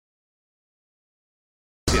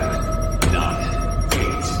9,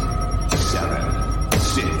 8, 7,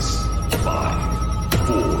 6, 5,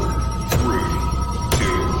 4, 3,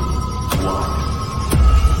 2, 1.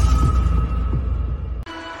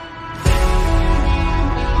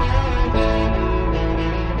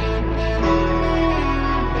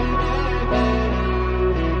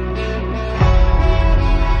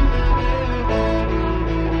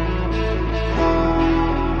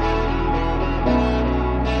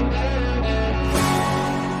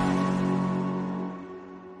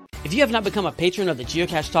 If you have not become a patron of the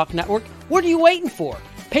Geocache Talk Network, what are you waiting for?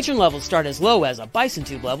 Patron levels start as low as a Bison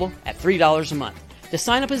Tube level at $3 a month. To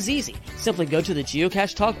sign up is easy. Simply go to the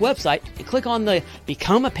Geocache Talk website and click on the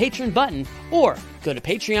Become a Patron button, or go to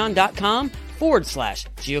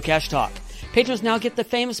patreon.com/Geocache Talk. Patrons now get the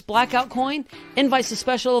famous Blackout coin, invites to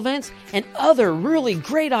special events, and other really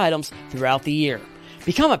great items throughout the year.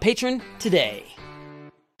 Become a patron today.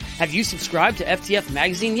 Have you subscribed to FTF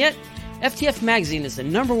Magazine yet? FTF Magazine is the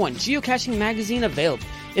 #1 geocaching magazine available.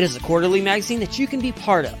 It is a quarterly magazine that you can be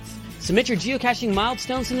part of. Submit your geocaching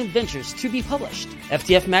milestones and adventures to be published.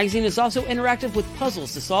 FTF Magazine is also interactive with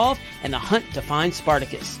puzzles to solve and the hunt to find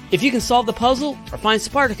Spartacus. If you can solve the puzzle or find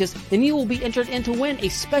Spartacus, then you will be entered in to win a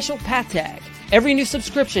special pack tag. Every new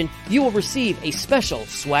subscription, you will receive a special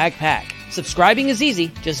swag pack. Subscribing is easy.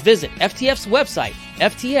 Just visit FTF's website,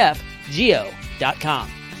 ftfgeo.com.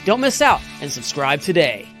 Don't miss out and subscribe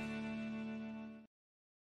today.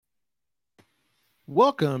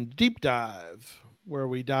 Welcome to Deep Dive, where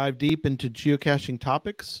we dive deep into geocaching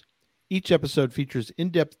topics. Each episode features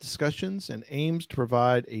in-depth discussions and aims to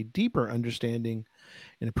provide a deeper understanding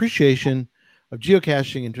and appreciation of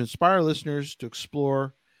geocaching and to inspire listeners to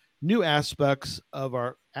explore new aspects of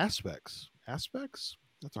our aspects? That's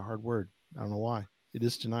a hard word. I don't know why. It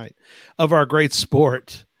is tonight. Of our great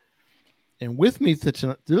sport. And with me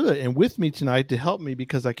tonight to help me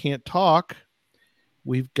because I can't talk,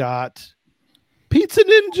 we've got Pizza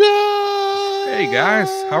Ninja. Hey guys,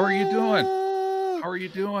 how are you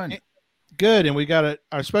doing? Good, and we got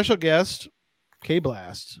our special guest, K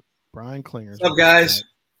Blast, Brian Klinger. What's up, guys?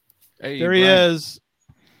 Hey, there he is.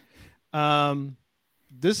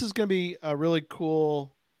 This is going to be a really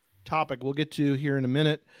cool topic. We'll get to here in a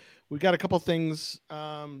minute. We got a couple things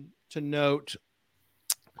to note.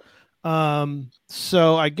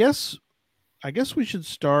 So I guess we should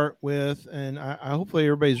start with, and I hopefully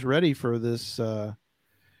everybody's ready for this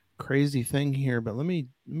crazy thing here, but let me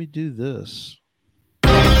do this.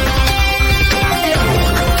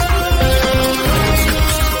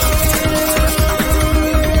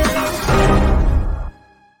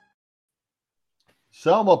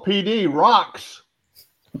 Selma PD rocks.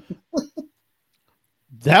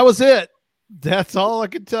 That was it. That's all I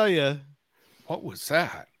can tell you. What was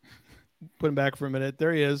that? Put him back for a minute.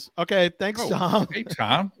 There he is. Okay, thanks, Tom. Hey,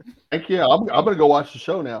 Tom. Thank you. I'm going to go watch the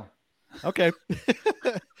show now. Okay.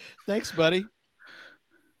 Thanks, buddy.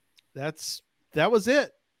 That was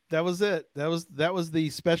it. That was the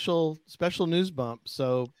special news bump.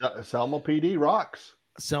 So Selma PD rocks.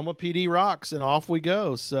 Selma PD rocks, and off we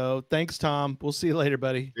go. So thanks, Tom. We'll see you later,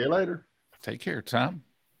 buddy. See you later. Take care, Tom.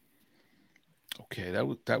 Okay,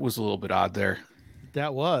 that was a little bit odd there.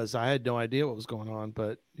 That was. I had no idea what was going on,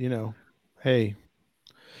 but hey.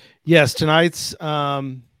 Yes, tonight's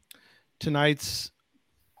hashtag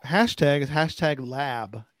is hashtag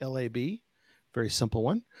lab, LAB. Very simple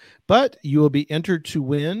one. But you will be entered to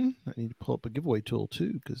win. I need to pull up a giveaway tool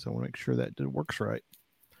too, because I want to make sure that it works right.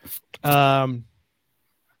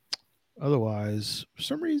 Otherwise, for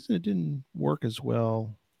some reason it didn't work as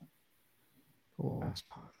well. I'll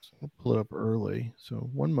pull it up early. So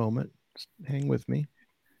one moment. Just hang with me.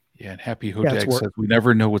 Yeah, and Happy Hodag says we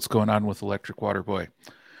never know what's going on with Electric Water Boy.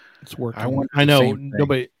 It's working. I know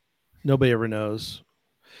nobody ever knows.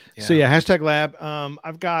 Yeah. So yeah, hashtag lab.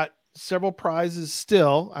 I've got several prizes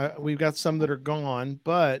still. We've got some that are gone,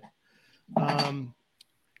 but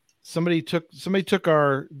somebody took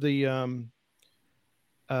the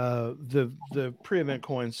pre-event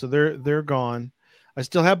coins, so they're gone. I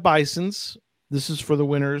still have Bisons. This is for the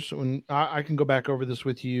winners. When I can go back over this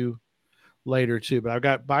with you later too, but I've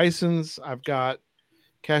got Bisons, I've got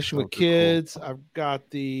Caching with Kids, cool. I've got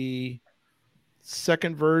the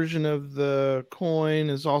second version of the coin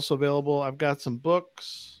is also available. I've got some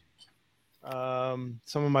books. Some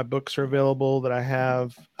of my books are available that I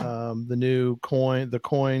have. The new the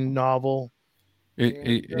coin novel.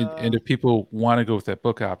 And if people want to go with that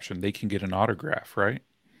book option, they can get an autograph, right?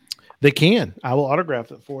 They can. I will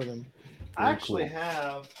autograph it for them. I actually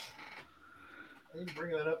have. I need to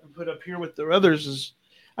bring that up and put up here with the others.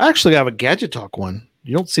 I actually have a Gadget Talk one.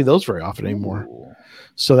 You don't see those very often anymore. Ooh.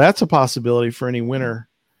 So that's a possibility for any winner.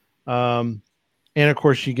 And of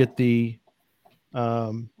course, you get the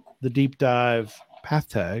deep dive path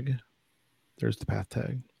tag. There's the path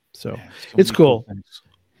tag. So, Man, so it's many cool. things.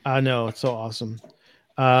 I know, it's so awesome.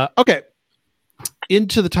 Okay,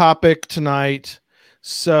 into the topic tonight.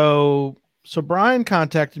 So Brian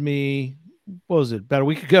contacted me. What was it? About a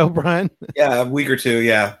week ago, Brian? Yeah, a week or two.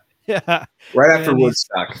 Yeah, Yeah. right after And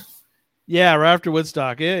Woodstock. Yeah, right after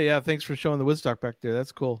Woodstock. Yeah. Thanks for showing the Woodstock back there.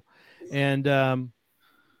 That's cool. And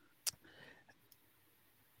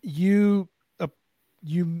you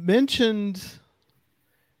mentioned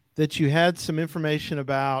that you had some information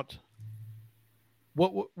about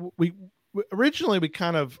what we originally we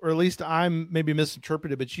kind of, or at least I'm maybe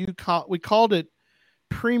misinterpreted, but we called it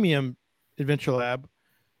Premium Adventure Lab,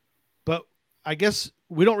 but I guess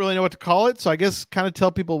we don't really know what to call it. So I guess kind of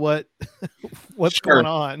tell people what's Sure. going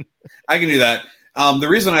on. I can do that. The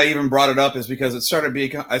reason I even brought it up is because I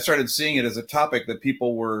started seeing it as a topic that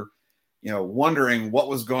people were, wondering what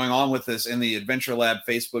was going on with this in the Adventure Lab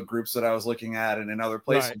Facebook groups that I was looking at and in other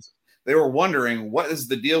places. Right. They were wondering what is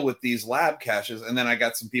the deal with these lab caches. And then I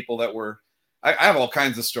got some people that were, I have all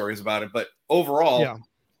kinds of stories about it, but overall, Yeah.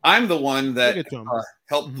 I'm the one that We'll get to 'em.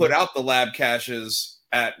 helped Mhm. put out the lab caches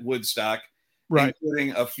at Woodstock, Right.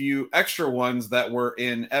 including a few extra ones that were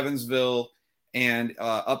in Evansville and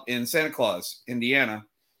up in Santa Claus, Indiana.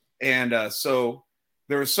 And so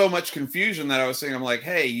there was so much confusion that I was saying, I'm like,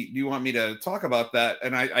 hey, do you want me to talk about that?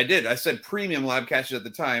 And I did. I said premium lab caches at the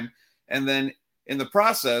time. And then in the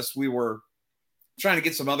process, we were trying to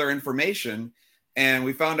get some other information. And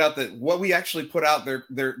we found out that what we actually put out, their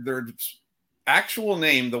actual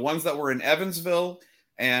name, the ones that were in Evansville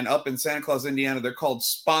and up in Santa Claus, Indiana, they're called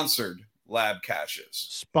sponsored lab caches.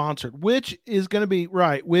 Sponsored, which is going to be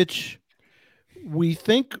right, which we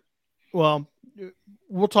think, well,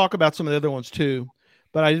 we'll talk about some of the other ones too,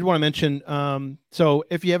 but I did want to mention, so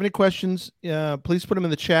if you have any questions, please put them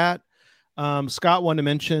in the chat. Scott wanted to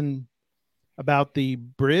mention about the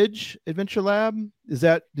Bridge Adventure Lab.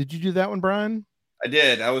 Did you do that one, Brian? I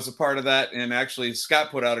did. I was a part of that. And actually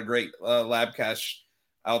Scott put out a great lab cache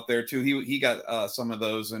out there too. He got some of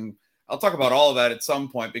those, and I'll talk about all of that at some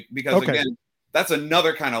point because again, that's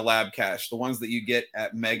another kind of lab cache, the ones that you get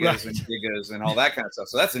at Megas and Gigas and all that kind of stuff.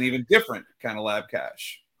 So that's an even different kind of lab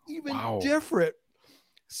cache. Even different.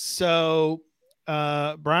 So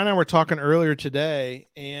Brian and I were talking earlier today,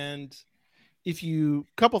 and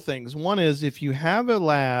couple things. One is if you have a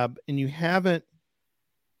lab and you haven't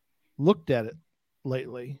looked at it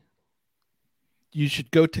lately, you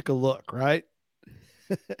should go take a look, right?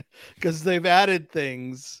 Because they've added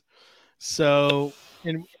things. So,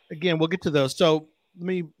 and again, we'll get to those. So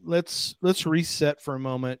let's reset for a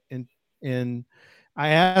moment. And I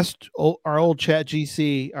asked our old Chat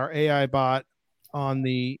GC, our AI bot on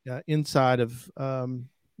the inside of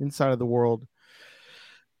the world,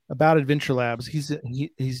 about Adventure Labs.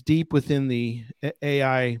 He's deep within the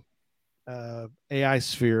AI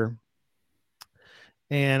sphere.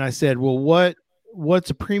 And I said, well, what's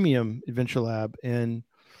a premium Adventure Lab? And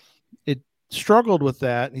it struggled with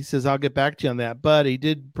that. And he says, I'll get back to you on that. But he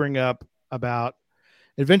did bring up about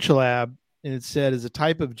Adventure Lab, and it said is a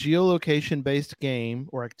type of geolocation-based game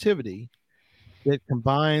or activity that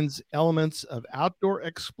combines elements of outdoor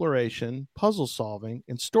exploration, puzzle solving,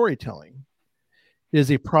 and storytelling. It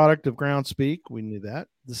is a product of Groundspeak. We knew that.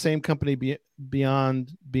 The same company behind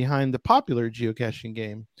the popular geocaching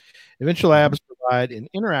game. Adventure Labs provide an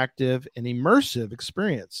interactive and immersive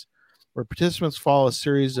experience where participants follow a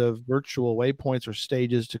series of virtual waypoints or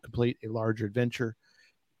stages to complete a larger adventure.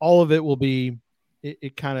 All of it will be,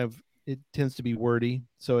 it tends to be wordy.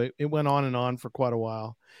 So it went on and on for quite a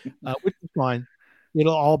while, which is fine.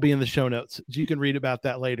 It'll all be in the show notes. So you can read about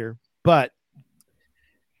that later. But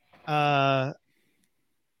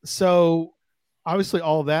so obviously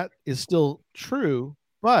all of that is still true,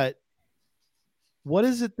 but what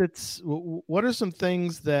are some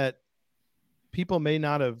things that people may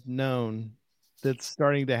not have known that's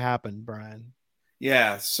starting to happen, Brian?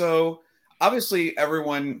 Yeah. So obviously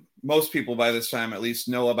most people by this time at least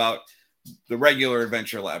know about the regular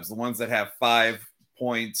Adventure Labs, the ones that have 5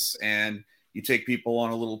 points and you take people on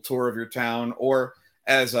a little tour of your town, or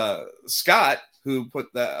as Scott, who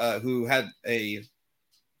had a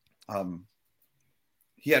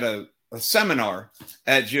seminar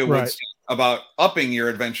at Geo Woodstock about upping your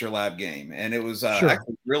Adventure Lab game. And it was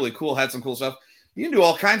actually really cool. Had some cool stuff. You can do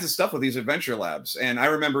all kinds of stuff with these Adventure Labs. And I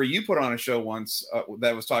remember you put on a show once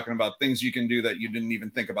that was talking about things you can do that you didn't even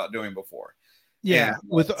think about doing before. Yeah.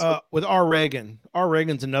 And, with R. Reagan. R.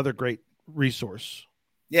 Reagan's another great resource.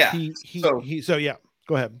 Yeah. So yeah,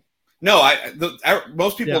 go ahead. No,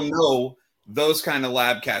 most people know those kind of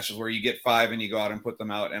lab caches where you get 5 and you go out and put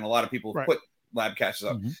them out. And a lot of people Right. put lab caches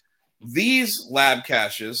up. Mhm. These lab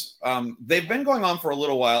caches, they've been going on for a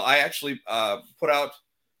little while. I actually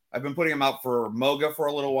I've been putting them out for Moga for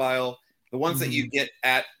a little while. The ones that you get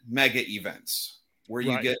at mega events where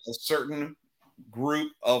you Right. get a certain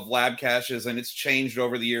group of lab caches, and it's changed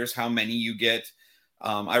over the years how many you get.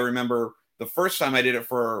 I remember the first time I did it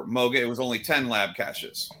for Moga, it was only 10 lab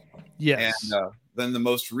caches. Yes. And then the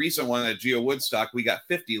most recent one at Geo Woodstock, we got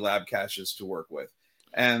 50 lab caches to work with.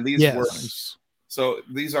 And these Yes. were Nice. so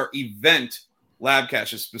these are event lab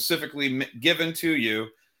caches specifically given to you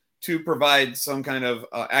to provide some kind of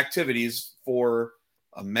activities for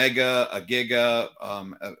a mega, a giga,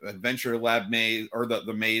 adventure lab maze, or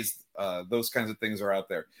the maze. Those kinds of things are out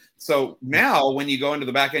there. So now when you go into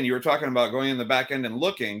the back end, you were talking about going in the back end and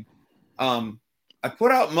looking. I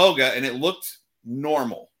put out Moga and it looked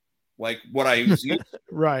normal, like what I was used to.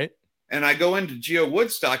 Right. And I go into Geo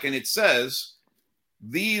Woodstock and it says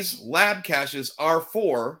these lab caches are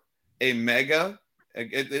for a mega.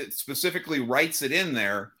 It specifically writes it in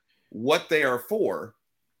there what they are for,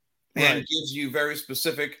 and Right. gives you very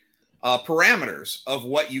specific parameters of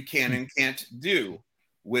what you can and can't do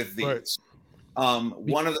with these. Right.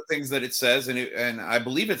 One of the things that it says, and I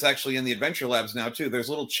believe it's actually in the Adventure Labs now too, there's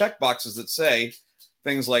little check boxes that say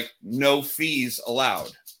things like no fees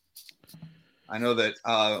allowed. I know that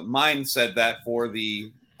mine said that for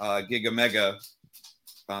the Giga Mega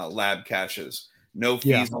lab caches. No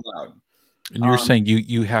fees allowed. And you're saying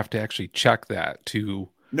you have to actually check that to.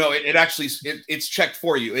 No, it actually it's checked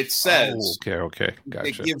for you. It says Okay, gotcha.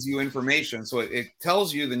 it gives you information, so it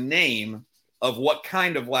tells you the name of what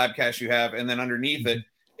kind of lab cache you have, and then underneath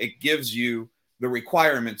it gives you the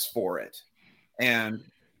requirements for it. And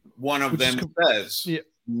one of them says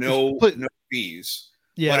no fees.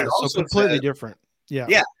 Yeah, But it so also completely says- different. Yeah.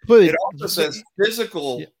 Yeah, Completely, it also says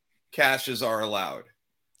physical caches are allowed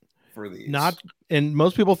for these. not, and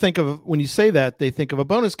most people think of, when you say that, they think of a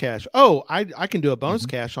bonus cache. Oh, I can do a bonus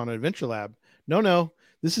cache on an Adventure Lab. No,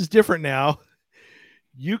 this is different now.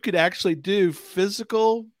 You could actually do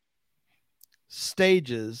physical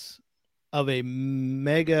stages of a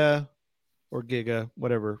mega or giga,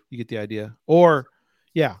 whatever, you get the idea. Or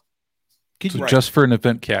Could So you, just for an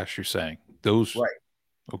event cache, you're saying those, Right.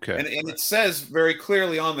 Okay. and it says very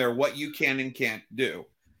clearly on there what you can and can't do.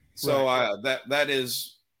 So that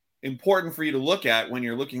is important for you to look at when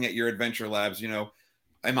you're looking at your Adventure Labs. You know,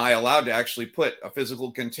 am I allowed to actually put a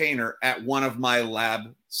physical container at one of my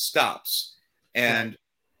lab stops? And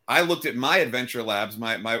I looked at my Adventure Labs.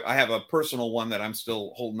 I have a personal one that I'm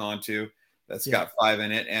still holding on to that's got 5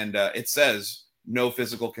 in it, and it says no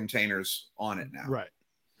physical containers on it now. right.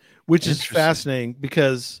 Which is Interesting. fascinating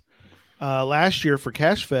because last year for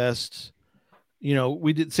Cache Fest, you know,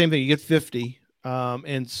 we did the same thing. You get 50.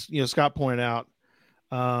 And, you know, Scott pointed out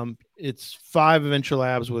it's 5 Adventure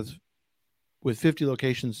Labs with 50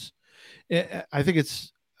 locations. I think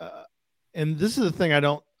it's, and this is the thing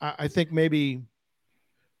I think maybe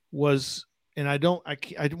was, and I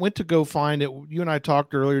went to go find it. You and I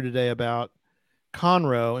talked earlier today about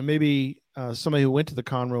Conroe, and maybe somebody who went to the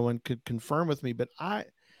Conroe one could confirm with me, but I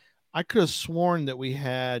could have sworn that we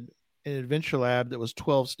had an Adventure Lab that was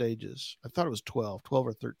 12 stages. I thought it was 12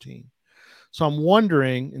 or 13. So I'm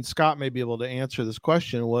wondering, and Scott may be able to answer this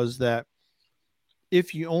question, was that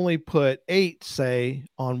if you only put 8, say,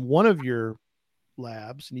 on one of your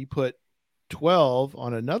labs and you put 12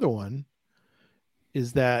 on another one,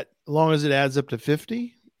 is that, as long as it adds up to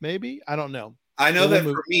 50, maybe? I don't know. I know We'll that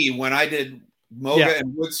move- for me, when I did Moga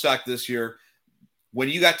and Woodstock this year, when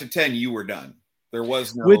you got to 10, you were done. There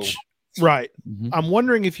was no Right. Mhm. I'm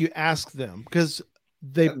wondering if you ask them, because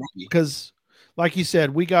maybe. because like you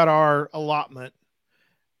said, we got our allotment,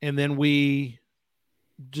 and then we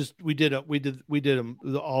did them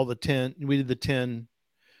all the 10. We did the 10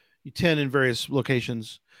 in various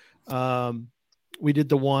locations. We did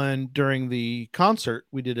the one during the concert.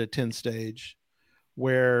 We did a 10 stage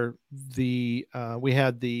where we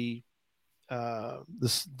had the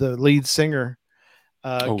lead singer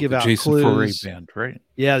give the out Jason clues. Foray band, right?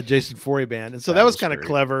 Yeah, the Jason Foray band. And so that That was was kind of great.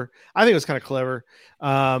 clever. I think it was kind of clever.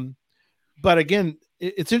 But again,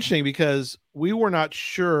 it's interesting because we were not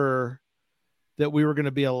sure that we were going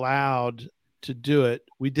to be allowed to do it.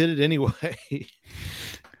 We did it anyway.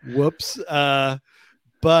 Whoops.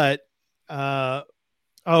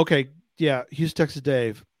 Okay. Yeah. Houston, Texas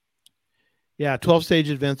Dave. Yeah. 12-stage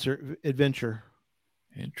adventure.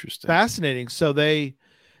 Interesting. Fascinating. So they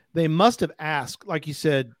must have asked, like you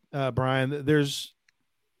said, Brian, they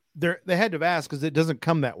had to have asked because it doesn't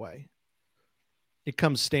come that way. It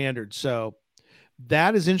comes standard. So,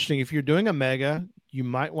 that is interesting. If you're doing a mega, you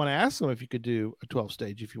might want to ask them if you could do a 12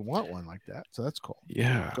 stage if you want one like that. So that's cool.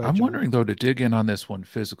 Yeah, Go ahead, I'm John. wondering though, to dig in on this one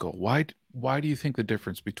physical. Why do you think the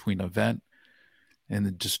difference between event and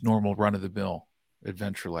the just normal run of the mill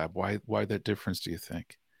Adventure Lab? Why that difference, do you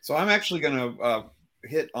think? So I'm actually going to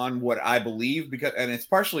hit on what I believe, and it's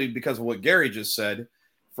partially because of what Gary just said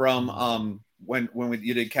from when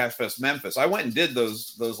you did Cache Fest Memphis. I went and did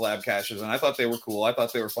those lab caches, and I thought they were cool. I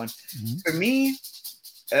thought they were fun. To me,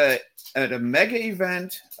 at a mega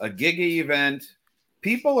event, a giga event,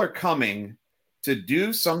 people are coming to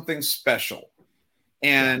do something special.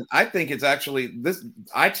 And I think it's actually this.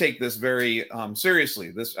 I take this very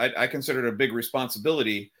seriously. I consider it a big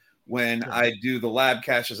responsibility when I do the lab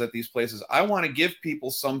caches at these places. I want to give people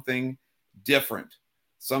something different,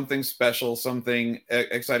 something special, something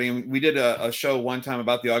exciting. We did a show one time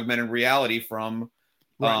about the augmented reality from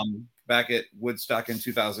back at Woodstock in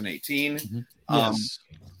 2018. Yes.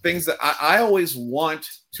 Things that I always want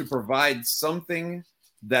to provide something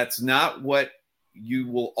that's not what you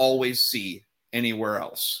will always see anywhere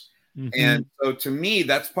else. And so to me,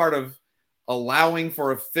 that's part of allowing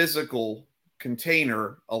for a physical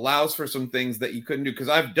container allows for some things that you couldn't do. Because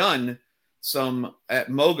I've done some at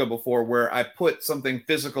Moga before where I put something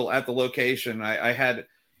physical at the location. I had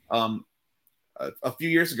a few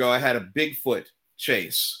years ago, I had a Bigfoot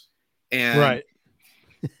chase, and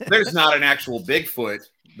there's not an actual Bigfoot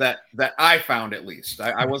that I found. At least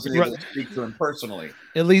I wasn't able to speak to him personally.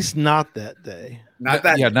 At least not that day. Not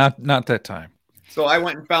that. Yeah, not that time. So I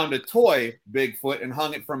went and found a toy Bigfoot and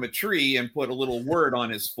hung it from a tree and put a little word on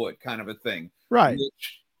his foot, kind of a thing. Right.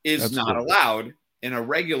 Which is That's not cool. allowed in a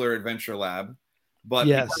regular Adventure Lab. But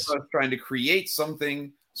because I was trying to create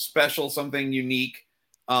something special, something unique,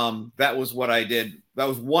 that was what I did. That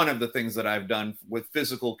was one of the things that I've done with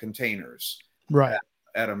physical containers. Right.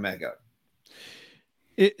 At a mega.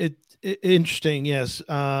 It interesting. Yes.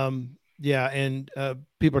 Yeah. And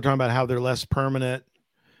people are talking about how they're less permanent.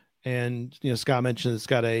 And, Scott mentioned it's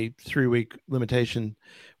got a 3-week limitation,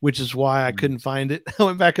 which is why I couldn't find it. I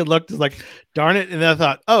went back and looked, it's like, darn it. And then I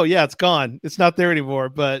thought, oh yeah, it's gone. It's not there anymore.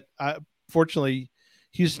 But fortunately,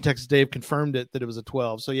 Houston, Texas Dave confirmed that it was a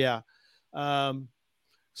 12. So yeah. And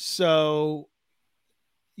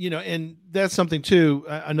that's something too,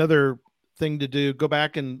 another thing to do, go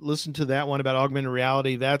back and listen to that one about augmented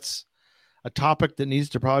reality. That's a topic that needs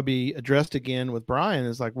to probably be addressed again with Brian.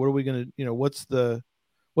 Is like, what are we going to, what's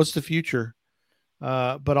the future?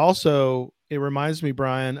 But also it reminds me,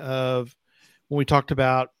 Brian, of when we talked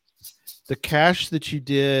about the cache that you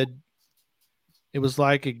did. It was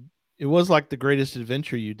like the greatest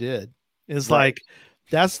adventure you did. It's like,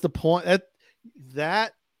 that's the point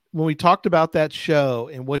that when we talked about that show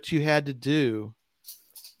and what you had to do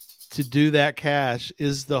that cache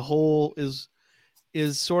is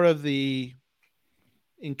sort of the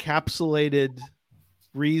encapsulated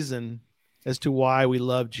reason as to why we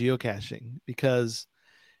love geocaching, because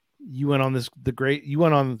you went on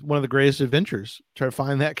one of the greatest adventures to try to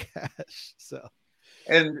find that cache. So,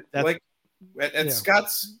 and like at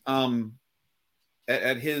Scott's,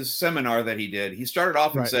 at his seminar that he did, he started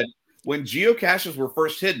off and said, when geocaches were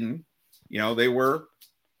first hidden, they were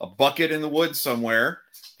a bucket in the woods somewhere.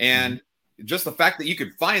 And just the fact that you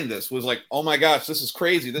could find this was like, oh my gosh, this is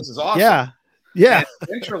crazy. This is awesome. Yeah. Yeah. And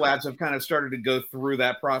Adventure Labs have kind of started to go through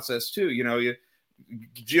that process too.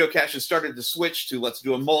 Geocaches started to switch to, let's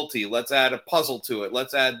do a multi, let's add a puzzle to it,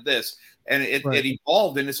 let's add this. And it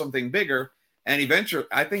evolved into something bigger. And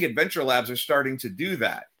I think Adventure Labs are starting to do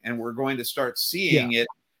that. And we're going to start seeing it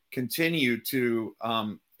continue to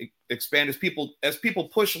expand as people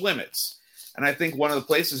push limits. And I think one of the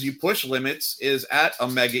places you push limits is at a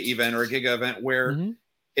mega event or a giga event where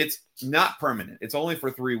it's not permanent. It's only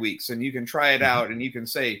for 3 weeks, and you can try it out and you can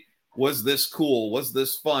say, was this cool? Was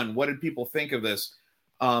this fun? What did people think of this?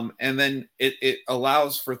 And then it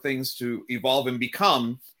allows for things to evolve and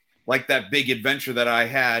become like that big adventure that I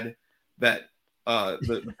had, that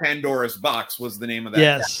the Pandora's Box was the name of that.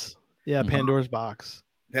 Yes. Yeah. Pandora's Box.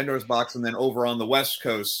 Pandora's Box. And then over on the West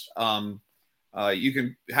Coast, you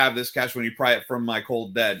can have this cache when you pry it from My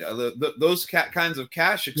Cold Dead. Those kinds of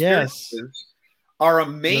cache experiences are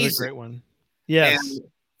amazing. Another great one. Yes. And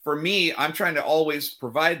for me, I'm trying to always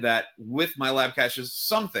provide that with my lab caches,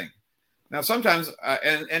 something. Now, sometimes,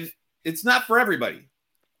 and it's not for everybody.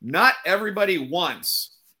 Not everybody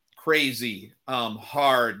wants crazy,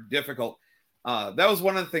 hard, difficult. That was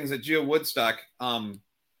one of the things at Geo Woodstock.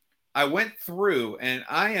 I went through, and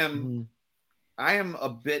I am a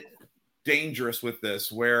bit dangerous with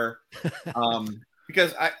this, where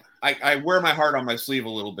because I wear my heart on my sleeve a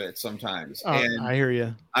little bit sometimes. And I hear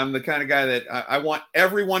you. I'm the kind of guy that I want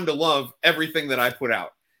everyone to love everything that I put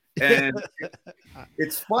out. And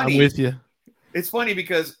it's funny. I'm with you. It's funny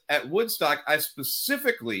because at Woodstock, I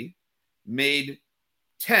specifically made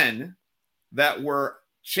 10 that were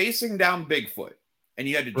chasing down Bigfoot. And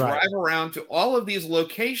you had to drive around to all of these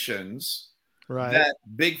locations that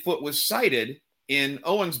Bigfoot was sighted in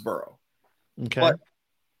Owensboro. Okay. But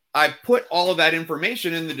I put all of that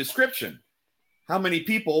information in the description. How many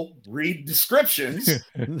people read descriptions?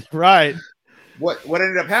 Right. What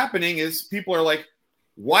ended up happening is people are like,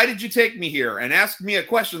 why did you take me here? And asked me a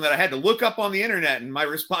question that I had to look up on the internet. And my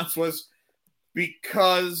response was,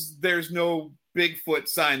 because there's no Bigfoot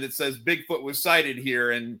sign that says Bigfoot was sighted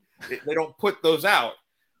here. And they don't put those out.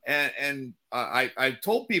 And I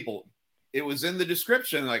told people it was in the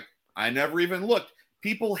description. Like, I never even looked.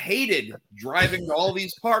 People hated driving to all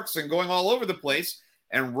these parks and going all over the place,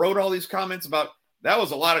 and wrote all these comments about that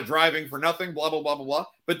was a lot of driving for nothing, blah, blah, blah, blah, blah.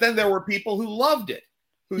 But then there were people who loved it.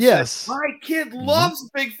 Who said, my kid loves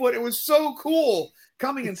Bigfoot. It was so cool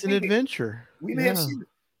coming it's and an adventure. We may have seen it.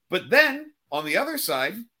 But then on the other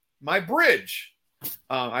side, my bridge.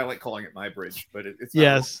 I like calling it my bridge, but it's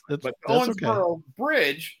not but the Owensboro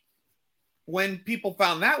Bridge, when people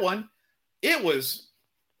found that one, it was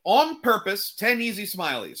on purpose 10 easy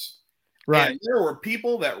smileys. Right. And there were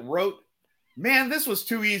people that wrote, man, this was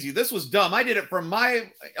too easy. This was dumb. I did it from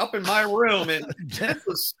up in my room. And this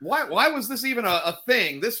was, why was this even a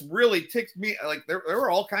thing? This really ticked me. Like there were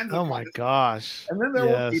all kinds of. Oh my gosh. And then there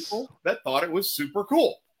were people that thought it was super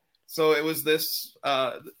cool. So it was this,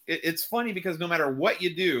 it's funny because no matter what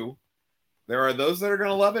you do, there are those that are going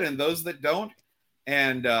to love it and those that don't.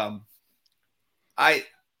 And I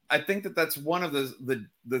think that that's one of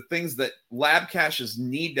the things that lab caches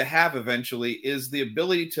need to have eventually is the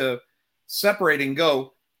ability to separate and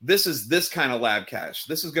go, this is this kind of lab cache.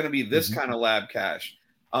 This is going to be this kind of lab cache.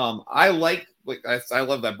 I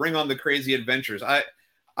love that. Bring on the crazy adventures. I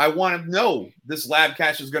want to know this lab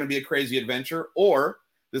cache is going to be a crazy adventure, or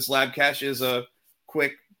this lab cache is a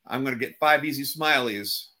quick, I'm going to get 5 easy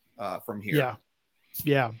smileys from here. Yeah.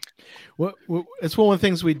 Yeah. Well, it's one of the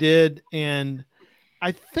things we did. And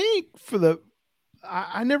I think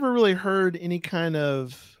I never really heard any kind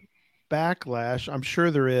of backlash. I'm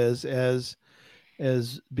sure there is as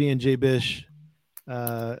B&J Bish,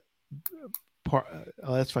 that's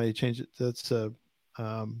funny. They changed it. That's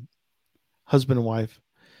husband and wife.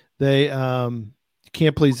 They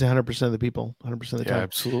can't please 100% of the people 100% of the time. Yeah,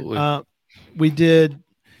 absolutely.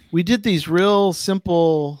 We did these real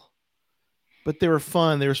simple, but they were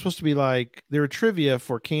fun. They were supposed to be like, they were trivia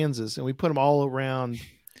for Kansas, and we put them all around,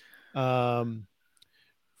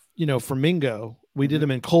 Flamingo. We did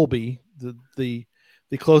them in Colby, the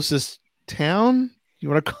closest town.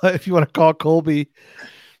 If you want to call Colby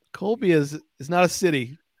is not a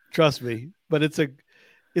city, trust me, but it's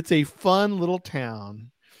a fun little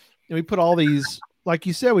town. And we put all these, like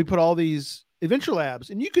you said, we put all these adventure labs,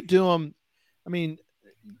 and you could do them. I mean,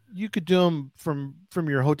 you could do them from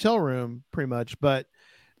your hotel room pretty much, but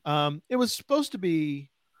it was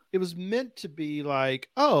meant to be like,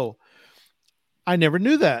 oh, I never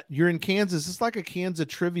knew that. You're in Kansas. It's like a Kansas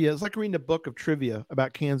trivia. It's like reading a book of trivia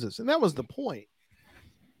about Kansas. And that was the point.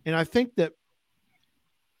 And I think that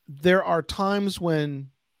there are times when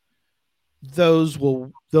those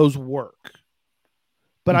work.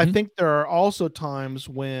 But I think there are also times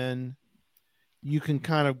when you can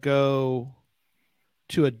kind of go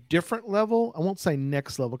to a different level. I won't say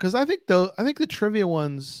next level, because I think the trivia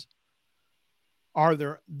ones are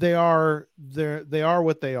they are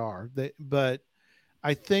what they are. But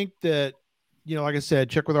I think that, like I said,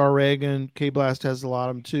 Check with R. Reagan, K-Blast has a lot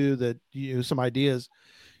of them too, that some ideas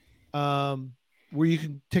where you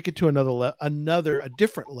can take it to a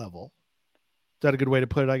different level. Is that a good way to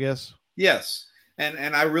put it, I guess? Yes.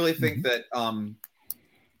 And I really think that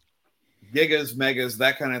gigas, megas,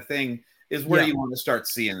 that kind of thing is where you want to start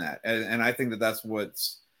seeing that. And I think that that's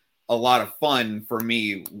what's a lot of fun for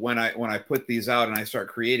me when I put these out and I start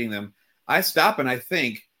creating them. I stop and I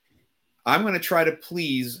think, I'm going to try to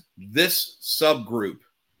please this subgroup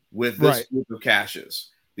with this group of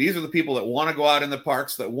caches. These are the people that want to go out in the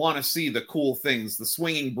parks, that want to see the cool things. The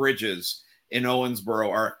swinging bridges in Owensboro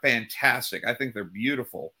are fantastic. I think they're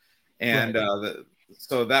beautiful. And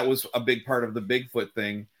so that was a big part of the Bigfoot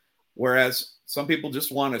thing. Whereas some people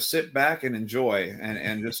just want to sit back and enjoy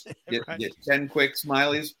and just get 10 quick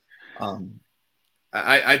smileys.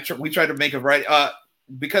 We tried to make a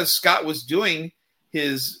because Scott was doing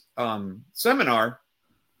his seminar.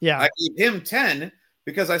 I gave him 10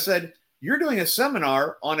 because I said, you're doing a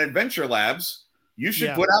seminar on adventure labs. you should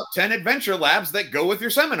Yeah. put out 10 adventure labs that go with your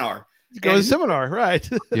seminar. Go to And seminar, right?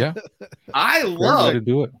 Yeah, I great way love to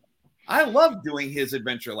do it. I loved doing his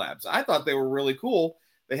adventure labs. I thought they were really cool.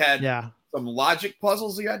 They had Yeah. some logic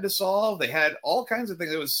puzzles you had to solve. They had all kinds of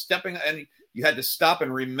things. It was stepping, and you had to stop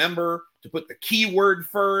and remember to put the keyword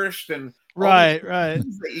first, and all Right, these right.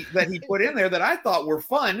 things that he put in there that I thought were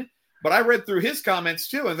fun. But I read through his comments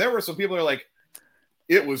too, and there were some people who are like,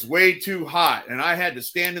 it was way too hot, and I had to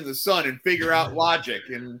stand in the sun and figure out logic.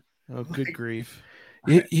 And Oh, good grief.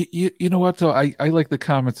 You know what though, I like the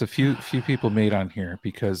comments a few people made on here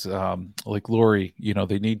because like Lori,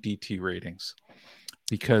 they need DT ratings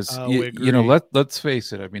because We let's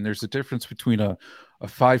face it, I mean there's a difference between a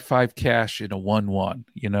 5-5 cache and a 1-1,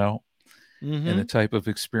 Mhm. and the type of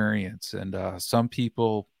experience, and some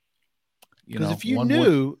people, Because if you 1-1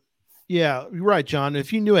 knew, yeah, you're right, John.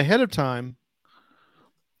 If you knew ahead of time,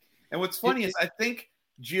 what's funny is I think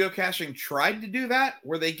geocaching tried to do that,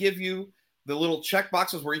 where they give you the little check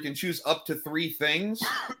boxes where you can choose up to 3 things.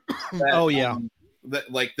 That, Oh, yeah.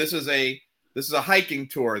 That like this is a hiking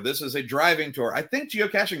tour, this is a driving tour. I think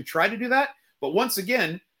geocaching tried to do that, but once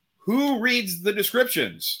again, who reads the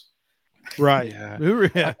descriptions? right? Yeah.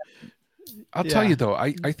 Yeah. I'll tell Yeah. you though,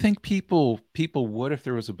 I think people would if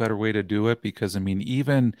there was a better way to do it, because I mean,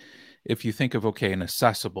 even if you think of, okay, an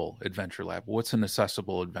accessible adventure lab, what's an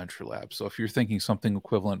accessible adventure lab? So if you're thinking something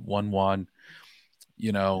equivalent 1-1,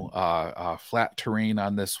 flat terrain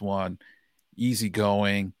on this one, easy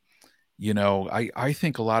going, I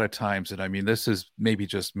think a lot of times, and I mean, this is maybe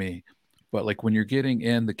just me, but like when you're getting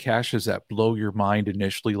in the caches that blow your mind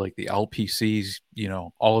initially, like the LPCs,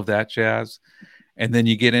 all of that jazz, and then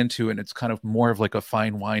you get into it and it's kind of more of like a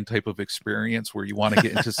fine wine type of experience where you want to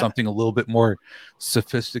get into something a little bit more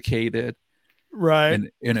sophisticated, Right.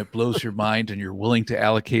 and it blows your mind, and you're willing to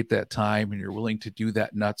allocate that time, and you're willing to do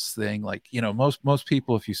that nuts thing. Like, most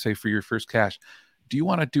people, if you say for your first cache, do you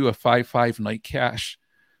want to do a 5-5 night cache?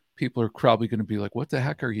 People are probably going to be like, what the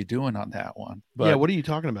heck are you doing on that one? But Yeah. What are you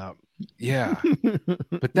talking about? yeah.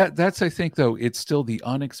 But that's, I think though, it's still the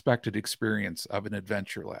unexpected experience of an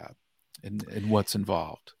adventure lab and what's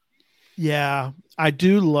involved. Yeah, I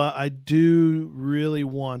do really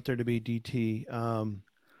want there to be DT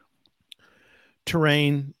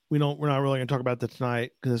terrain. We're not really going to talk about that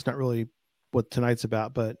tonight because it's not really what tonight's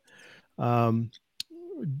about. But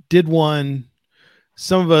did one.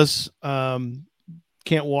 Some of us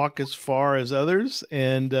can't walk as far as others,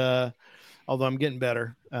 and although I'm getting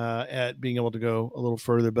better at being able to go a little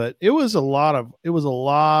further, but it was a lot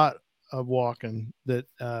of walking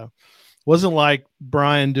that. Wasn't like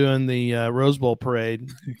Brian doing the Rose Bowl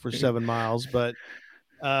parade for 7 miles, but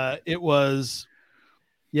it was,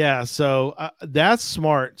 yeah. So that's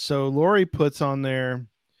smart. So Lori puts on there.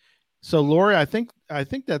 So Lori, I think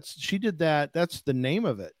she did that. That's the name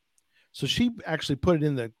of it. So she actually put it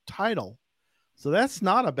in the title. So that's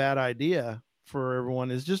not a bad idea for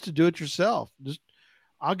everyone, is just to do it yourself.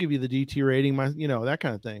 I'll give you the DT rating, that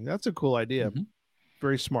kind of thing. That's a cool idea. Mm-hmm.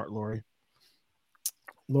 Very smart, Lori.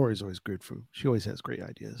 Lori's always good for. She always has great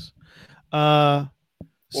ideas. Well,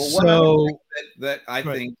 one so other thing that I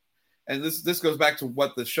Right. think, and this goes back to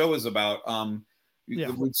what the show is about.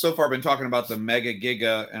 Yeah. We've so far been talking about the Mega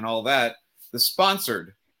Giga and all that. The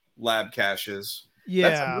sponsored lab caches.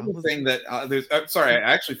 That's yeah, another thing that there's. Sorry,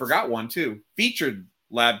 I actually forgot one too. Featured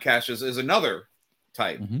lab caches is another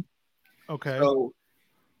type. Mm-hmm. okay, So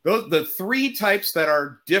the 3 types that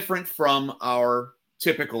are different from our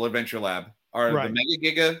typical adventure lab are Right. the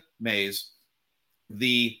Mega Giga maze,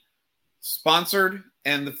 the sponsored,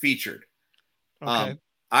 and the featured. okay,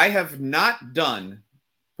 I have not done,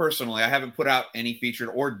 personally, I haven't put out any featured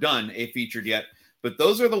or done a featured yet, but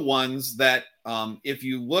those are the ones that if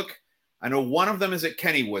you look, I know one of them is at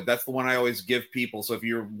Kennywood. That's the one I always give people. So if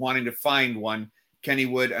you're wanting to find one,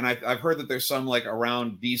 Kennywood, and I've heard that there's some like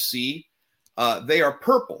around DC, they are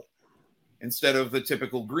purple instead of the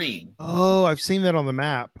typical green. Oh, I've seen that on the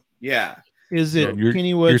map. Yeah. Is it You're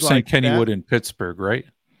Kennywood? saying like Kennywood that? in Pittsburgh, right?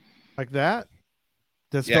 Like that?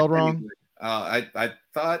 That's Yeah, spelled wrong. Kennywood. I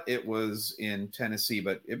thought it was in Tennessee,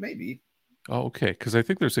 but it may be. Oh, okay. Because I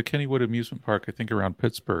think there's a Kennywood amusement park, I think around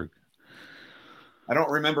Pittsburgh. I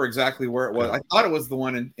don't remember exactly where it was. I thought it was the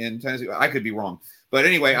one in Tennessee. I could be wrong. But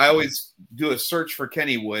anyway, I always do a search for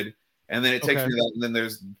Kennywood, and then it takes Okay. me to that, and then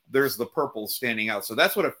there's the purple standing out. So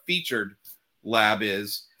that's what a featured lab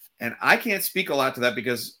is. And I can't speak a lot to that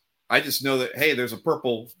because I just know that, hey, there's a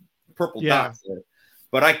purple Yeah. dot there.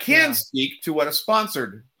 But I can Yeah. speak to what a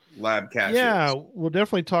sponsored lab cache Yeah, is. we'll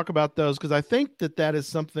definitely talk about those because I think that is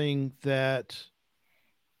something that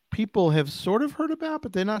people have sort of heard about,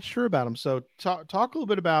 but they're not sure about them. So talk a little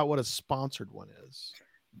bit about what a sponsored one is.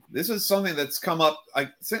 This is something that's come up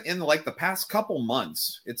in like the past couple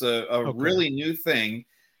months. It's a really new thing,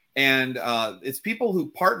 and it's people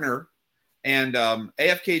who partner. And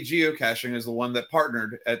AFK Geocaching is the one that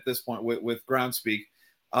partnered at this point with Groundspeak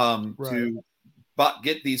to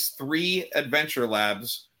get these 3 adventure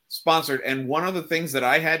labs sponsored. And one of the things that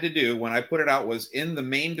I had to do when I put it out was in the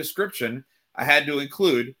main description, I had to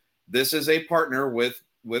include, this is a partner with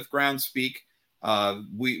Groundspeak.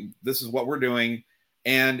 This is what we're doing.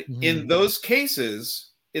 And in those cases,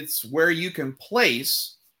 it's where you can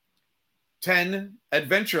place 10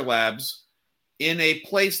 adventure labs in a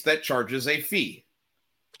place that charges a fee.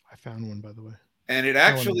 I found one, by the way. And it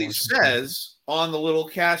actually says on the little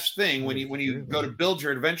cache thing, when you go to build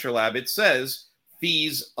your adventure lab, it says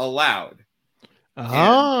fees allowed.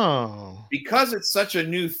 Oh. And because it's such a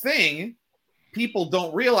new thing, people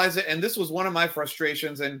don't realize it. And this was one of my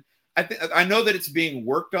frustrations. And I know that it's being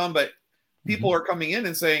worked on, but people are coming in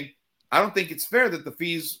and saying, I don't think it's fair that the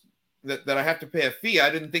fees that I have to pay a fee. I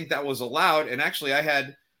didn't think that was allowed. And actually I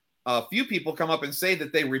had a few people come up and say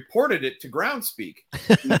that they reported it to Groundspeak.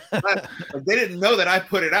 They didn't know that I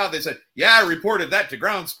put it out. They said, yeah, I reported that to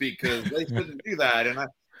Groundspeak because they shouldn't do that. And I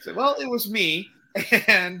said, well, it was me.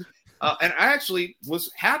 And I actually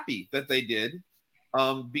was happy that they did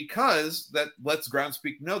because that lets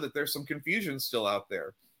Groundspeak know that there's some confusion still out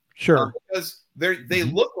there. Sure. Because they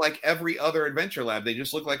look like every other adventure lab. They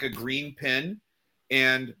just look like a green pin.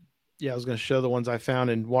 And yeah, I was going to show the ones I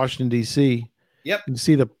found in Washington, D.C. Yep. You can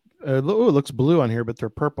see it looks blue on here, but they're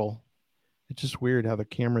purple. It's just weird how the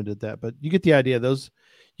camera did that, but you get the idea. Those,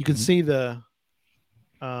 you can see the,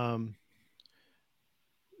 you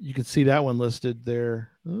can see that one listed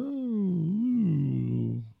there.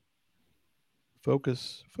 Ooh.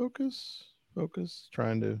 Focus.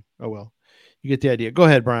 Trying to, oh, well, you get the idea. Go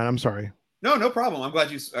ahead, Brian. I'm sorry. No problem. I'm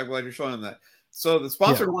glad you're showing them that. So the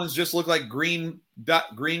sponsored ones just look like green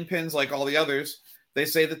pins like all the others. They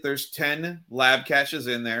say that there's 10 lab caches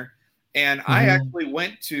in there. And I actually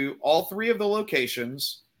went to all 3 of the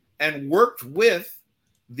locations and worked with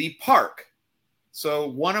the park. So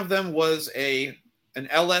one of them was an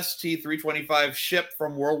LST 325 ship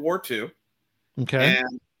from World War II. Okay.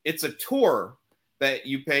 And it's a tour that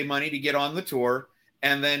you pay money to get on the tour.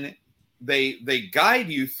 And then they guide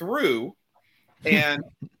you through. And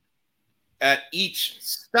at each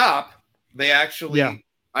stop, they actually,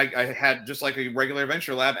 I had just like a regular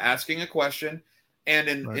adventure lab asking a question. And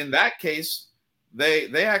in that case,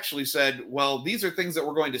 they actually said, well, these are things that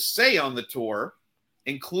we're going to say on the tour.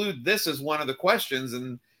 Include this as one of the questions.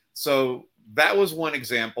 And so that was one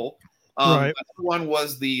example. Another one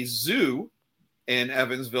was the zoo in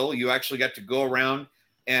Evansville. You actually got to go around,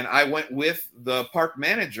 and I went with the park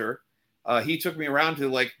manager. He took me around to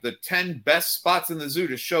like the 10 best spots in the zoo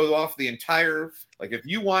to show off the entire, like if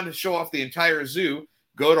you want to show off the entire zoo,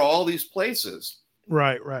 go to all these places.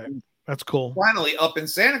 Right. That's cool. Finally, up in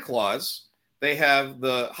Santa Claus, they have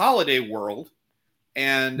the Holiday World,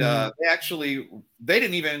 and they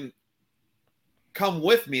didn't even come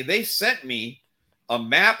with me. They sent me a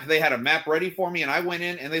map. They had a map ready for me, and I went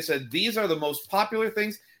in and they said, these are the most popular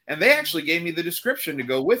things. And they actually gave me the description to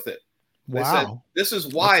go with it. They said, this is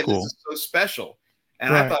why this is so special.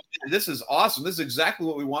 And I thought, man, this is awesome. This is exactly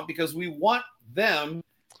what we want, because we want them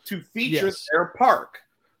to feature their park.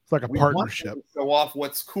 It's like a partnership. Show off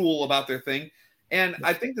what's cool about their thing. And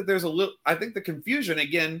I think that I think the confusion,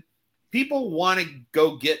 again, people want to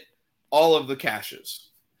go get all of the caches.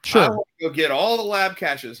 Sure. I want to go get all the lab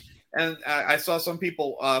caches. And I saw some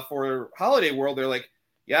people for Holiday World, they're like,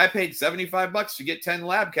 yeah, I paid $75 to get 10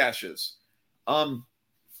 lab caches.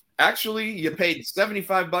 Actually, you paid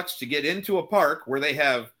 $75 to get into a park where they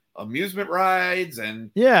have amusement rides.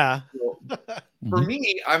 And for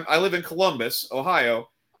me, I live in Columbus, Ohio,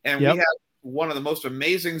 and we have one of the most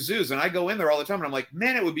amazing zoos. And I go in there all the time, and I'm like,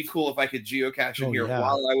 man, it would be cool if I could geocache in here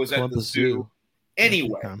while I was at the zoo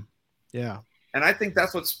anyway. Yeah. And I think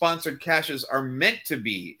that's what sponsored caches are meant to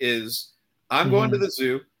be, is I'm going to the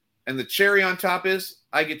zoo, and the cherry on top is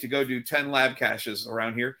I get to go do 10 lab caches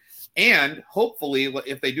around here. And hopefully,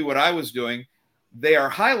 if they do what I was doing, they are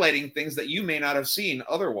highlighting things that you may not have seen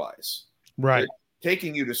otherwise. Right. They're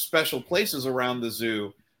taking you to special places around the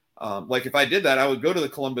zoo. Like if I did that, I would go to the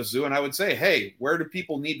Columbus Zoo and I would say, hey, where do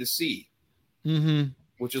people need to see?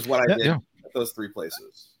 Which is what I did at those 3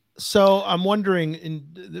 places. So I'm wondering,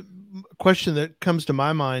 the question that comes to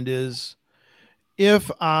my mind is,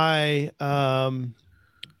 if I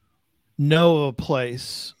know of a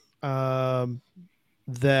place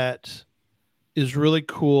that is really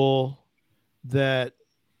cool, that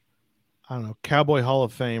I don't know, Cowboy Hall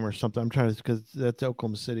of Fame or something. I'm trying to, because that's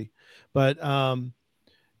Oklahoma City, but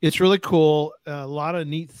it's really cool. A lot of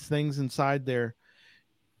neat things inside there.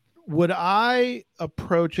 Would I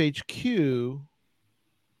approach HQ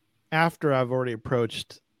after I've already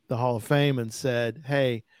approached the Hall of Fame and said,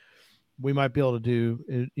 hey, we might be able to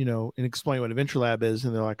do, you know, and explain what Adventure Lab is?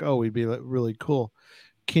 And they're like, oh, we'd be really cool.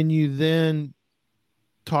 Can you then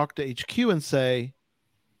talk to HQ and say,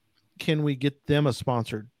 can we get them a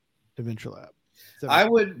sponsored Adventure Lab? I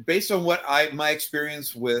would, based on what my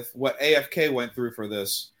experience with what AFK went through for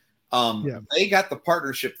this, they got the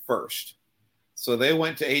partnership first. So they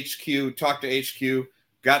went to HQ, talked to HQ,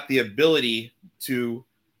 got the ability to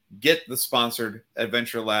get the sponsored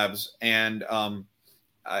Adventure Labs. And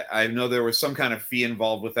I know there was some kind of fee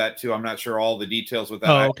involved with that too. I'm not sure all the details with that.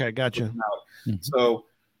 Oh, okay. Gotcha. Mm-hmm. So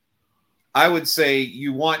I would say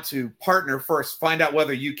you want to partner first, find out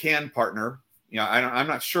whether you can partner. You know, I'm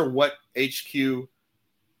not sure what HQ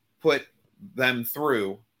put them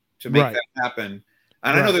through to make that happen.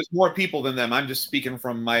 And I know there's more people than them. I'm just speaking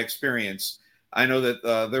from my experience. I know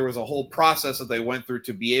that there was a whole process that they went through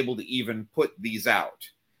to be able to even put these out.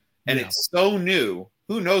 And it's so new.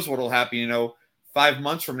 Who knows what will happen? You know, 5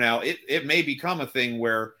 months from now, it may become a thing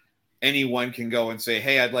where anyone can go and say,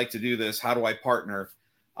 hey, I'd like to do this. How do I partner?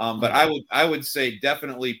 But I would say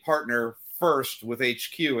definitely partner first with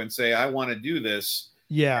HQ and say, I want to do this.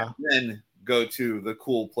 Yeah. And then go to the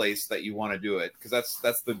cool place that you want to do it. Because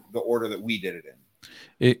that's the order that we did it in.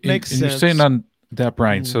 It makes sense. You're saying on that,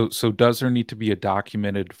 Brian, so does there need to be a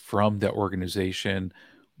documented from the organization,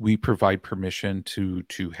 we provide permission to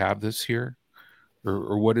have this here?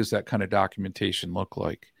 Or what does that kind of documentation look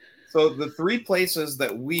like? So the 3 places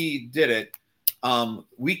that we did it,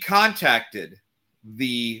 we contacted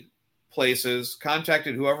the places,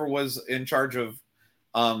 contacted whoever was in charge of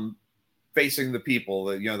facing the people,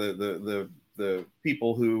 the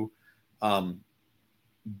people who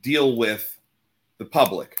deal with the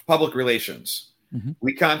public relations. Mm-hmm.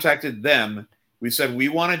 We contacted them. We said, we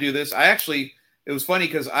want to do this. It was funny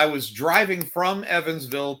because I was driving from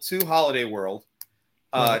Evansville to Holiday World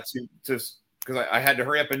because I had to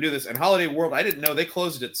hurry up and do this. And Holiday World, I didn't know they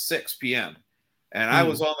closed at 6 p.m. And I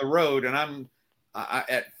was on the road, and I'm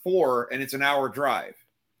at 4, and it's an hour drive.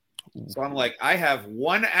 So I'm like, I have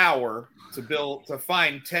 1 hour to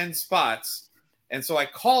find 10 spots. And so I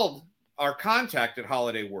called our contact at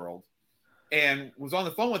Holiday World and was on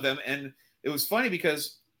the phone with them. And it was funny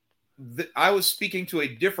because I was speaking to a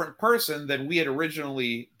different person than we had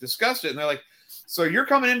originally discussed it. And they're like, so you're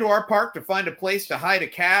coming into our park to find a place to hide a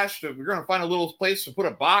cache? We're going to find a little place to put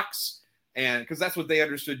a box. And because that's what they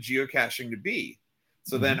understood geocaching to be.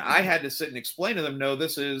 So then I had to sit and explain to them, no,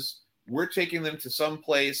 we're taking them to some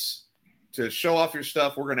place to show off your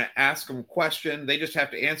stuff. We're going to ask them a question. They just have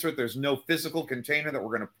to answer it. There's no physical container that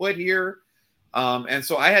we're going to put here. And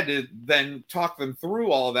so I had to then talk them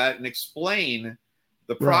through all of that and explain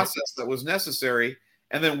the process that was necessary.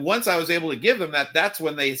 And then once I was able to give them that, that's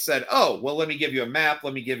when they said, oh, well, let me give you a map.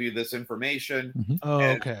 Let me give you this information. Mm-hmm. Oh,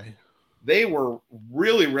 okay. They were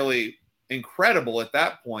really, really incredible at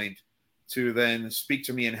that point to then speak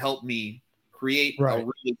to me and help me create a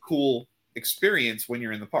really cool experience when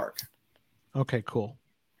you're in the park. Okay, cool.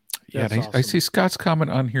 Yeah, awesome. I see Scott's comment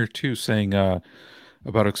on here too, saying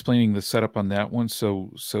about explaining the setup on that one.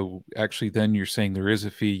 So actually, then you're saying there is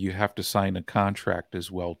a fee. You have to sign a contract as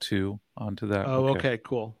well too onto that. Oh, okay,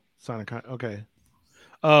 cool. Sign a contract. Okay.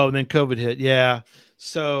 Oh, and then COVID hit. Yeah.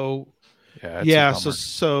 So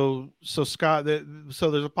So Scott,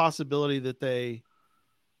 so there's a possibility that they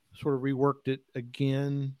sort of reworked it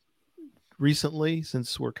again recently,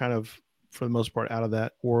 since we're kind of, for the most part, out of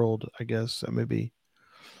that world, I guess. Maybe.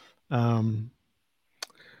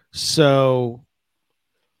 So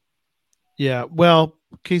yeah, well,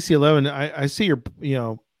 KC11, I see your,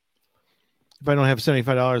 if I don't have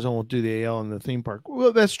 $75, I won't do the AL in the theme park.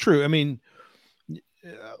 Well, that's true. I mean,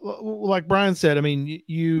 like Brian said, I mean,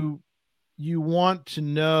 you want to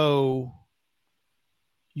know,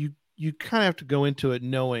 you kind of have to go into it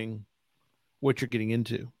knowing what you're getting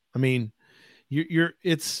into. I mean,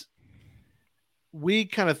 we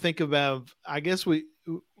kind of think about, I guess when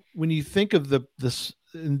you think of this,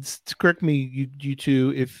 and correct me, you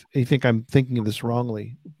two, if you think I'm thinking of this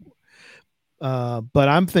wrongly, but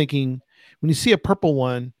I'm thinking, when you see a purple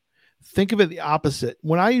one, think of it the opposite.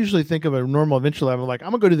 When I usually think of a normal Adventure Lab, I'm like, I'm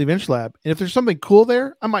gonna go to the Adventure Lab, and if there's something cool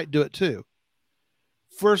there, I might do it too.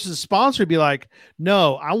 Versus sponsor, be like,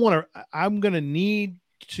 no, I'm gonna need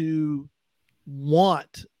to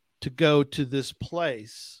want to go to this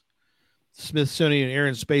place, Smithsonian Air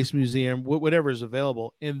and Space Museum, whatever is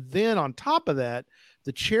available. And then on top of that,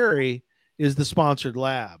 the cherry is the sponsored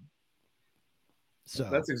lab. So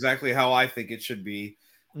That's exactly how I think it should be.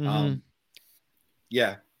 mhm.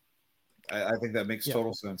 Yeah, I think that makes Yeah.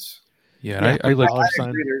 total sense. Yeah, and I like dollar I sign.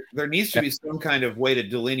 agree. There needs to be some kind of way to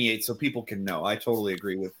delineate so people can know. I totally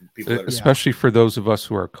agree with people that are especially for those of us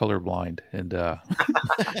who are colorblind and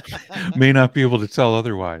may not be able to tell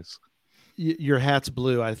otherwise. Your hat's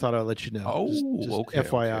blue. I thought I'd let you know. Oh, okay,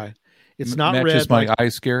 FYI. okay. It's not matches red. my like-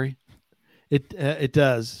 eyes, Gary. it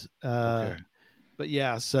does. Okay. But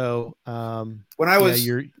yeah, so when I was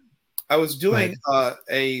you're I was doing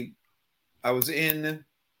I was in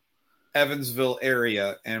Evansville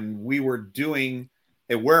area and we were doing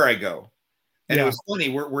a Where I Go. And it was funny.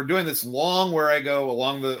 We're doing this long Where I Go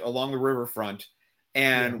along the riverfront,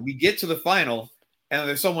 and we get to the final, and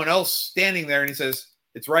there's someone else standing there, and he says,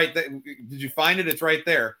 "It's right there. Did you find it? It's right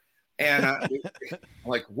there." And I'm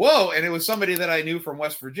like, "Whoa!" And it was somebody that I knew from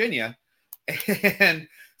West Virginia, and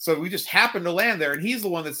so we just happened to land there, and he's the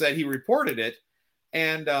one that said he reported it.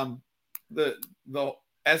 And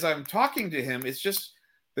as I'm talking to him, there's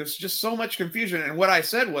just so much confusion. And what I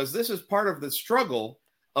said was, this is part of the struggle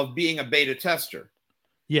of being a beta tester.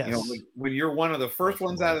 yes. You know, when you're one of the first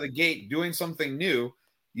ones out of the gate doing something new,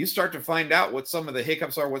 you start to find out what some of the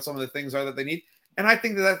hiccups are, what some of the things are that they need. And I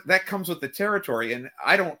think that comes with the territory. And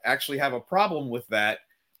I don't actually have a problem with that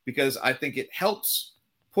because I think it helps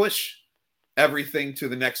push everything to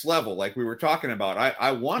the next level. Like we were talking about,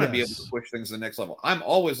 I want to be able to push things to the next level. I'm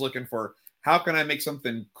always looking for, how can I make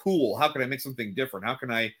something cool? How can I make something different? How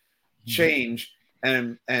can I change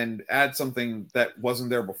and add something that wasn't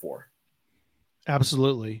there before?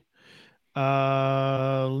 Absolutely.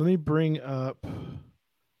 Let me bring up.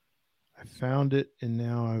 I found it, and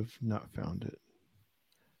now I've not found it.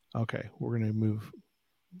 Okay, we're gonna move.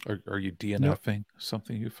 Are you DNFing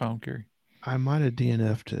something you found, Gary? I might have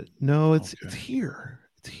DNF'd it. No, it's Okay. here.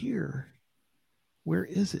 It's here. Where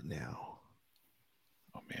is it now?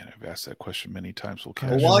 Oh man, I've asked that question many times. We'll Well,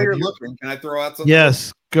 Well, catch while it. you're looking, can I throw out something?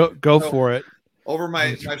 Yes, go So- for it. Over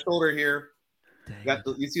my shoulder here, Dang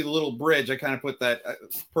you see the little bridge. I kind of put that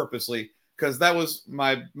purposely because that was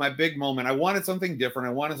my big moment. I wanted something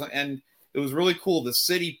different. And it was really cool. The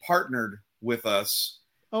city partnered with us.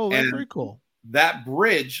 Oh, that's and very cool. That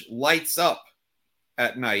bridge lights up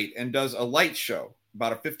at night and does a light show,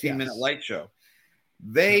 about a 15-minute light show.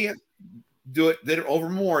 They did it over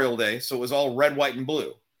Memorial Day, so it was all red, white, and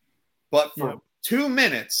blue. But for 2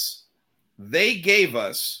 minutes, they gave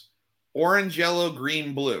us orange, yellow,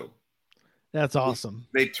 green, blue. That's awesome.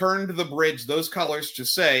 They turned the bridge, those colors, to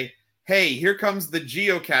say, hey, here comes the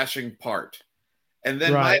geocaching part. And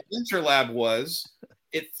then my adventure lab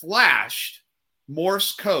it flashed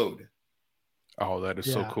Morse code. Oh, that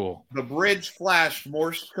is so cool. The bridge flashed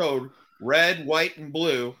Morse code, red, white, and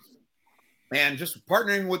blue. And just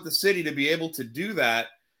partnering with the city to be able to do that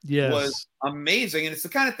was amazing. And it's the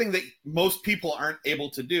kind of thing that most people aren't able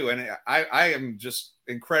to do. And I am just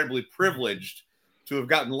incredibly privileged to have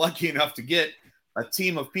gotten lucky enough to get a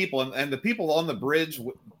team of people. And the people on the bridge,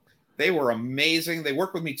 they were amazing. They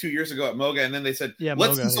worked with me 2 years ago at Moga. And then they said,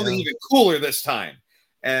 let's do something even cooler this time.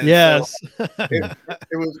 And so it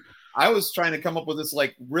was, I was trying to come up with this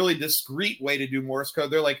like really discreet way to do Morse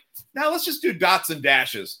code. They're like, now let's just do dots and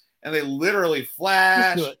dashes. And they literally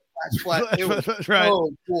flash. It was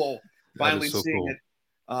so cool. Finally seeing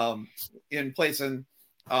it in place. And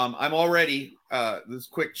I'm already, this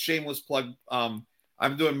quick shameless plug.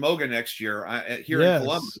 I'm doing Moga next year here in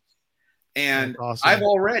Columbus. And I've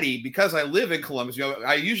already, because I live in Columbus, you know,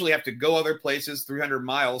 I usually have to go other places 300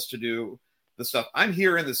 miles to do the stuff. I'm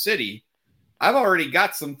here in the city. I've already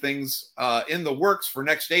got some things in the works for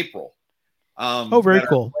next April. Very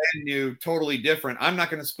cool. Brand new, totally different. I'm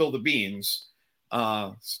not going to spill the beans.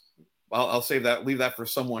 I'll save that, leave that for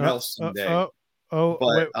someone else someday.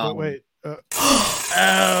 Wait.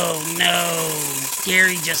 Oh no,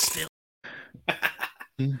 Gary just spilled.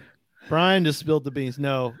 Brian just spilled the beans.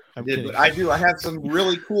 No, I'm kidding. I do. I have some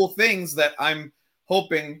really cool things that I'm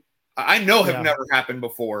hoping. I know have never happened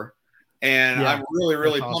before, and I'm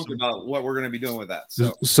really pumped about what we're going to be doing with that.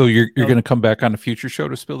 So you're going to come back on a future show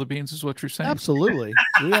to spill the beans, is what you're saying? Absolutely.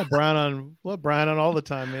 We have Brian on all the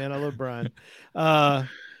time, man. I love Brian.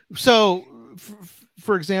 So,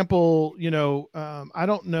 for example, you know, I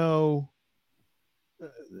don't know.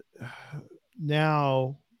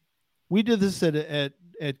 Now, we did this at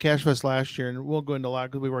CacheFest last year, and we won't go into a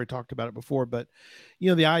lot because we've already talked about it before. But you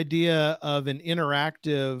know, the idea of an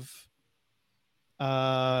interactive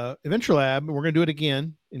adventure lab, and we're going to do it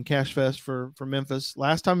again in CacheFest for Memphis.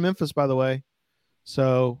 Last time Memphis, by the way.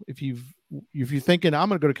 So if you're thinking I'm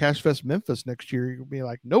going to go to CacheFest Memphis next year, you'll be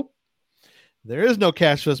like, nope. There is no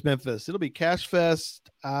Cash Fest Memphis. It'll be Cash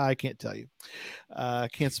Fest. I can't tell you. I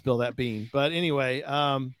can't spill that bean. But anyway,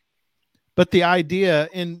 but the idea,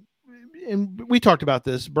 and we talked about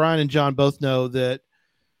this. Brian and John both know that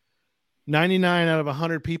 99 out of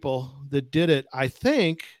 100 people that did it, I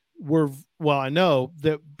think, I know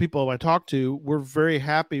that people I talked to were very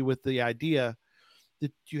happy with the idea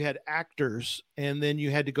that you had actors and then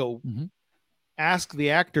you had to go ask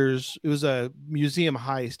the actors. It was a museum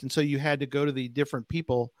heist. And so you had to go to the different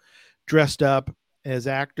people dressed up as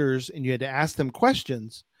actors and you had to ask them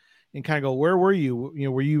questions and kind of go, where were you? You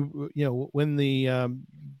know, were you, when the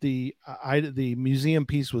museum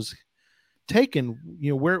piece was taken,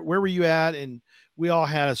 where were you at? And we all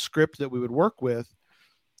had a script that we would work with.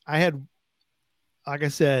 I had, like I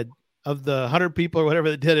said, of the 100 people or whatever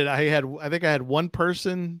that did it, I think I had one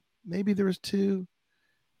person, maybe there was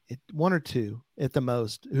one or two at the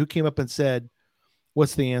most, who came up and said,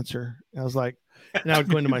 what's the answer? And I was like, and I would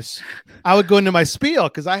go into my spiel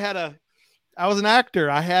because I was an actor.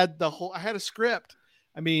 I had a script.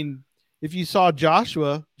 I mean, if you saw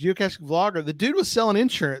Joshua, geocaching vlogger, the dude was selling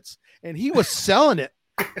insurance and he was selling it.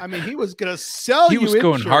 I mean, he was going to sell you insurance. He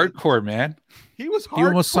was going hardcore, man. He was hardcore. He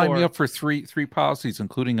almost signed me up for three policies,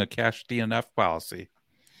 including a cash DNF policy.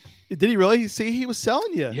 Did he really? See, he was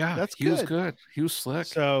selling you. Yeah, that's he was good. He was slick.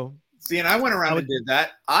 So, see, and I went around and did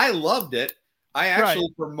that. I loved it. I actually,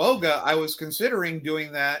 for Moga, I was considering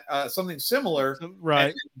doing that, something similar,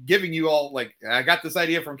 right? Giving you all, like, I got this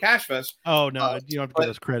idea from Cash Fest. Oh no, you don't have to give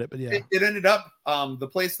us credit, but yeah, it ended up the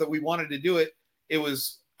place that we wanted to do it. It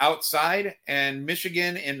was outside, and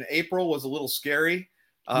Michigan in April was a little scary.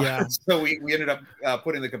 So we ended up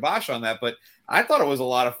putting the kibosh on that. But I thought it was a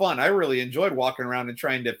lot of fun. I really enjoyed walking around and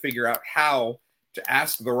trying to figure out how to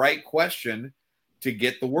ask the right question to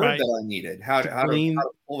get the word that I needed, how to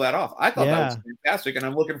pull that off. I thought that was fantastic, and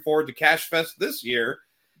I'm looking forward to Cash Fest this year.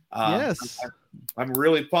 Yes, I'm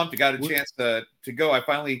really pumped. I got a chance to go. I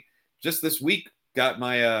finally just this week got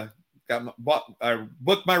my I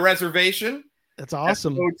booked my reservation. That's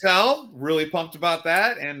awesome. Hotel. Really pumped about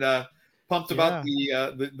that, and pumped about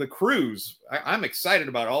the cruise. I'm excited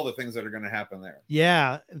about all the things that are going to happen there.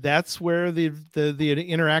 Yeah, that's where the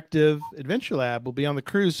interactive adventure lab will be on the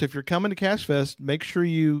cruise. So if you're coming to Cash Fest, make sure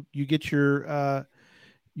you get your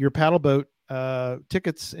paddle boat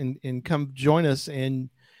tickets and come join us and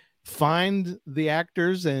find the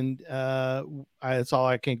actors. And that's all.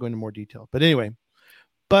 I can't go into more detail, but anyway.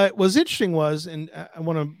 But what's interesting was, and I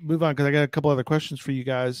want to move on because I got a couple other questions for you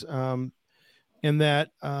guys. In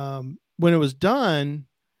that when it was done,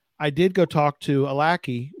 I did go talk to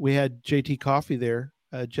Alaki. We had JT Coffee there,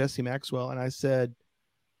 Jesse Maxwell, and I said,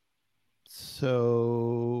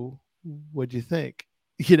 "So, what'd you think?"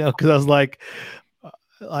 Because I was like,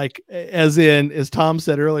 as Tom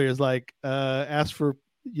said earlier, is like, ask for,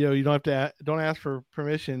 you don't ask for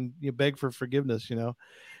permission, you beg for forgiveness,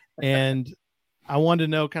 and I wanted to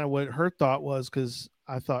know kind of what her thought was, because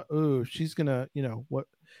I thought, oh, she's gonna, what,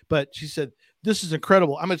 but she said, this is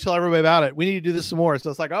incredible. I'm gonna tell everybody about it. We need to do this some more. So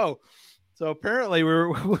it's like, oh, so apparently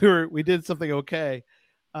we did something okay.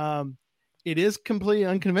 It is completely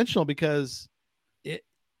unconventional because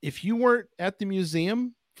if you weren't at the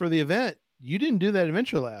museum for the event, you didn't do that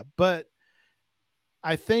adventure lab. But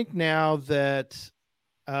I think now that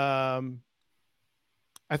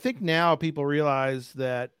people realize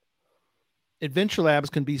that adventure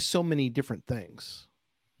labs can be so many different things.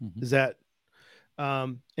 Mm-hmm. Is that,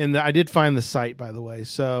 and I did find the site, by the way.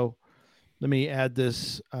 So let me add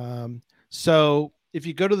this. So if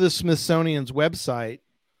you go to the Smithsonian's website,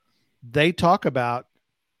 they talk about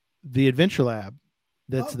the adventure lab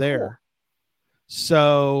that's there. Cool.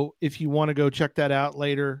 So if you want to go check that out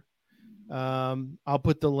later, I'll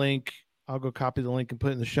put the link. I'll go copy the link and put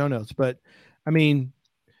it in the show notes. But I mean,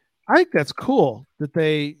 I think that's cool that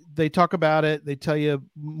they talk about it. They tell you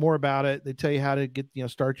more about it. They tell you how to get,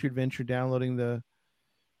 start your adventure, downloading the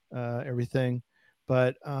everything.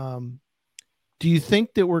 But do you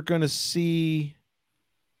think that we're going to see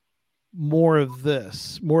more of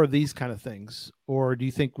these kind of things, or do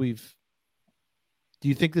you think it's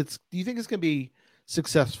going to be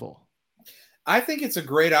successful? I think it's a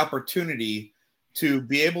great opportunity to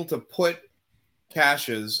be able to put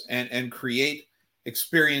caches and create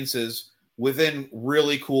experiences within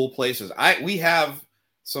really cool places. We have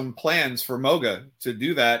some plans for Moga to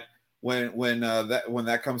do that when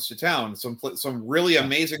that comes to town. Some really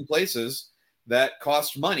amazing places that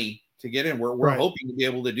cost money to get in. We're right. Hoping to be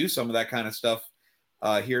able to do some of that kind of stuff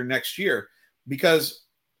here next year, because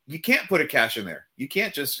you can't put a cache in there. You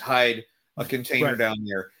can't just hide a container down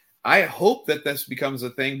there. I hope that this becomes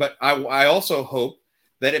a thing, but I also hope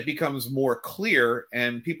that it becomes more clear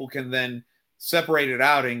and people can then separate it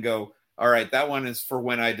out and go, all right, that one is for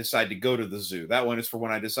when I decide to go to the zoo. That one is for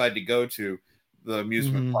when I decide to go to the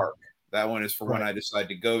amusement park. That one is for when I decide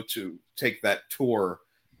to go to take that tour,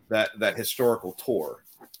 that historical tour.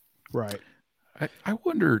 Right. I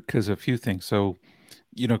wonder, because a few things. So,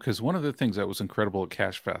 because one of the things that was incredible at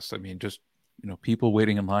Cash Fest, I mean, just, people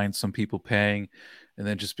waiting in line, some people paying, and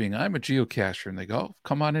then just being, I'm a geocacher. And they go, oh,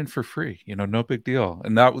 come on in for free, no big deal.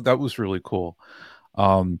 And that was really cool.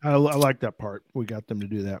 I like that part. We got them to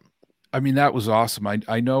do that. I mean, that was awesome.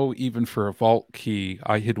 I know even for a vault key,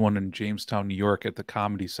 I hid one in Jamestown, New York at the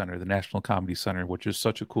Comedy Center, the National Comedy Center, which is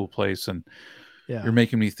such a cool place. And you're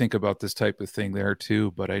making me think about this type of thing there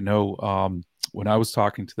too. But I know when I was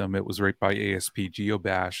talking to them, it was right by ASP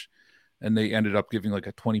GeoBash, and they ended up giving like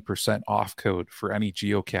a 20% off code for any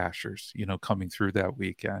geocachers, coming through that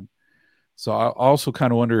weekend. So I also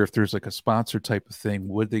kind of wonder if there's like a sponsor type of thing.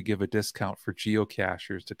 Would they give a discount for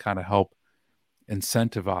geocachers to kind of help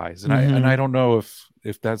incentivize? And I don't know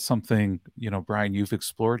if that's something, Brian, you've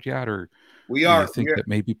explored yet, or we are think that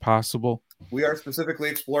may be possible. We are specifically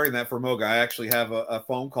exploring that for Moga. I actually have a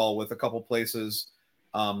phone call with a couple places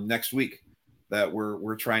next week that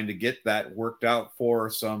we're trying to get that worked out for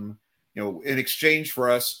some, in exchange for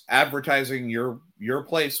us advertising your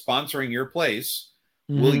place, sponsoring your place.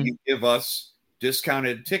 Will you give us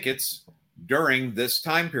discounted tickets during this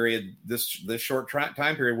time period, this short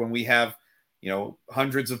time period when we have,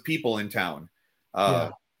 hundreds of people in town?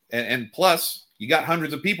 And plus you got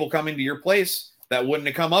hundreds of people coming to your place that wouldn't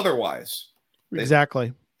have come otherwise.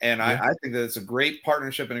 Exactly. And I think that it's a great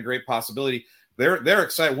partnership and a great possibility. They're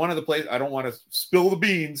excited. One of the places, I don't want to spill the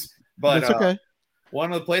beans, but it's okay.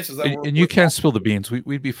 One of the places that and you can spill the beans.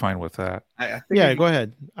 We'd be fine with that. I think go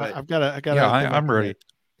ahead. I got. I'm ready.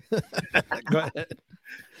 Go ahead.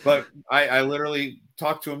 But I literally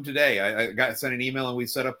talked to him today. I got sent an email and we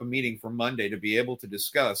set up a meeting for Monday to be able to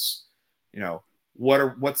discuss,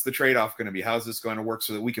 what's the trade-off going to be? How's this going to work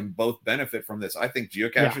so that we can both benefit from this? I think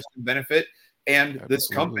geocachers can benefit, and this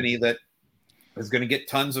company that is going to get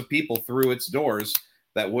tons of people through its doors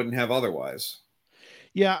that wouldn't have otherwise.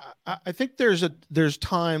 Yeah, I think there's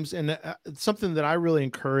times, and it's something that I really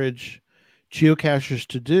encourage geocachers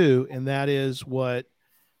to do, and that is what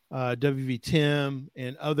WV Tim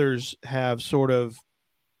and others have sort of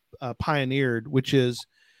pioneered, which is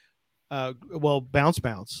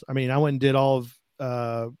bounce. I mean, I went and did all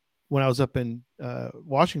of when I was up in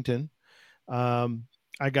Washington. I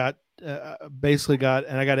got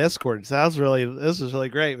I got escorted. So this was really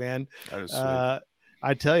great, man. That is sweet.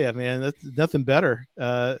 I tell you, man, that's nothing better.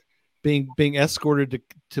 Being escorted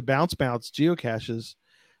to bounce geocaches.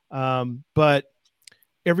 But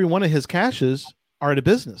every one of his caches are at a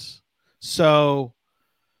business. So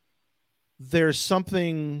there's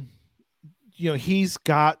something, he's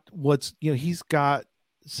got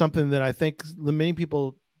something that I think many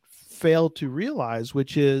people fail to realize,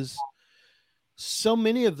 which is so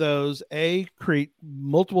many of those, A, create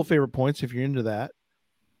multiple favorite points if you're into that.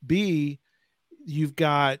 B, you've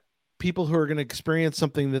got people who are going to experience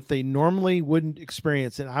something that they normally wouldn't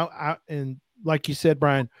experience. And like you said,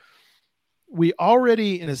 Brian, we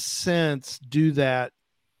already, in a sense, do that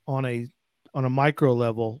on a micro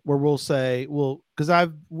level where we'll say, because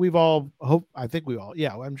I'm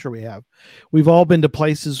sure we have. We've all been to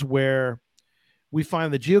places where we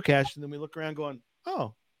find the geocache and then we look around going,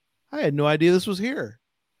 oh, I had no idea this was here.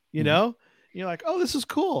 You're like, oh, this is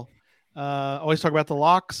cool. I always talk about the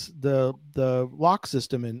locks, the lock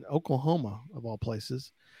system in Oklahoma, of all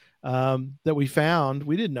places, that we found.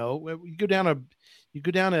 We didn't know. You go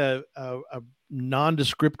down a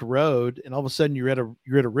nondescript road, and all of a sudden you're at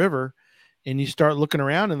a river, and you start looking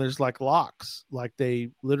around, and there's like locks, like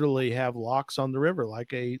they literally have locks on the river,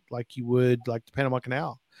 like you would like the Panama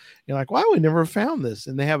Canal. You're like, why would we never have found this?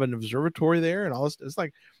 And they have an observatory there, and all this. It's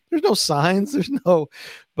like there's no signs,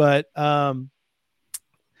 but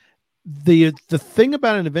the thing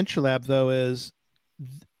about an adventure lab though is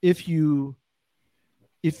if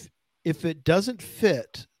it doesn't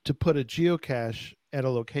fit to put a geocache at a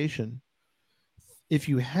location, if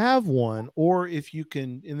you have one, or if you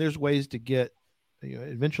can, and there's ways to get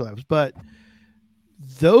adventure labs, but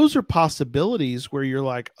those are possibilities where you're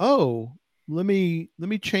like, oh, let me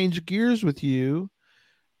change gears with you,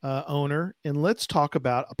 owner, and let's talk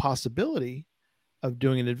about a possibility of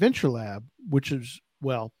doing an adventure lab, which is,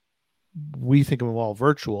 well, we think of them all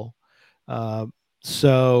virtual.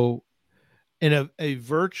 So in a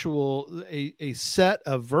virtual, a set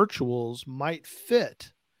of virtuals might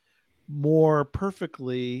fit more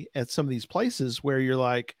perfectly at some of these places where you're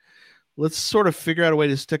like, let's sort of figure out a way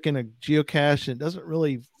to stick in a geocache. And it doesn't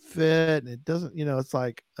really fit. And it doesn't, it's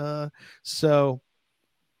like, so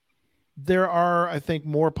there are, I think,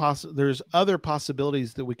 there's other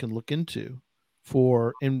possibilities that we can look into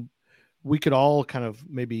and we could all kind of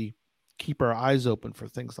maybe keep our eyes open for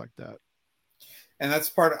things like that. And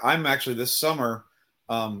that's I'm actually this summer,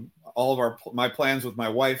 all of my plans with my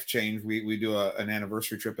wife changed. We do an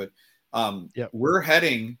anniversary trip, but we're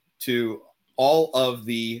heading to all of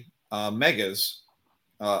the megas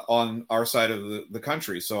on our side of the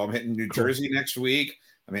country. So I'm hitting New Jersey next week.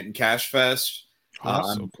 I'm hitting Cache Fest.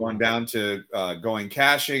 I'm going down to going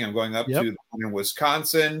caching. I'm going up to in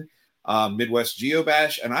Wisconsin, Midwest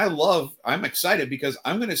Geobash. And I'm excited because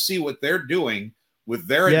I'm going to see what they're doing with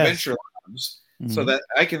their adventure labs so that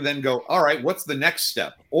I can then go, all right, what's the next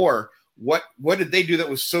step? Or what did they do that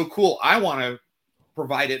was so cool? I want to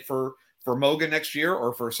provide it for Moga next year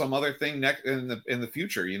or for some other thing in the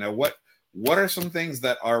future. What are some things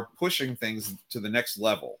that are pushing things to the next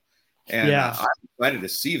level? And I'm excited to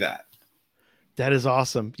see that. That is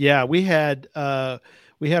awesome. Yeah, we had our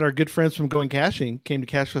good friends from Going Caching came to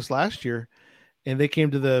Cache Fest last year, and they came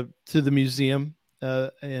to the museum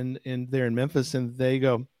and there in Memphis, and they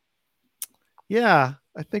go, yeah,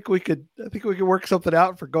 I think we could work something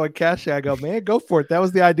out for Going Caching. I go, man, go for it. That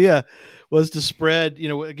was the idea, was to spread.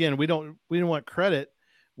 Again, we didn't want credit.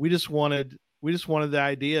 We just wanted the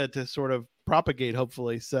idea to sort of propagate,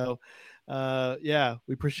 hopefully. So,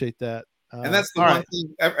 we appreciate that. And that's the one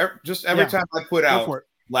thing. Every time I put out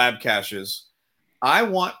lab caches, I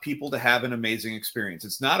want people to have an amazing experience.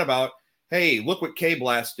 It's not about, hey, look what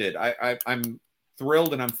K-Blast did. I'm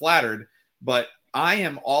thrilled and I'm flattered, but I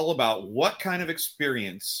am all about what kind of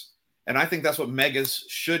experience, and I think that's what megas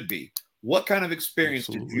should be. What kind of experience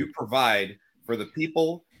did you provide for the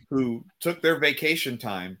people who took their vacation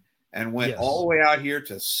time and went all the way out here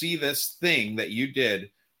to see this thing that you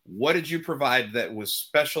did? What did you provide that was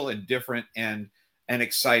special and different and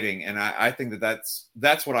exciting? And I think that's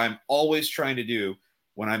what I'm always trying to do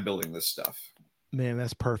when I'm building this stuff. Man,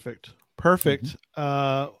 that's perfect.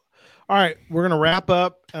 All right, we're going to wrap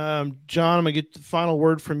up. John, I'm going to get the final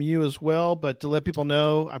word from you as well, but to let people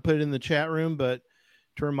know, I put it in the chat room, but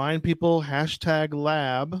to remind people,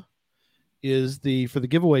 #lab is for the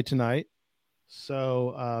giveaway tonight.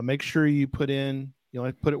 So make sure you you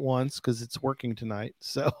only put it once because it's working tonight.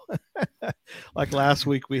 So like last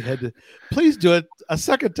week, we had to please do it a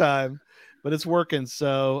second time, but it's working.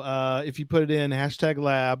 So if you put it in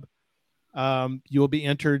 #lab, you will be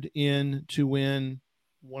entered in to win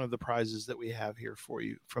one of the prizes that we have here for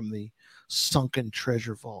you from the Sunken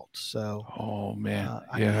Treasure Vault. So, oh man,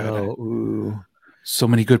 I know. Ooh. So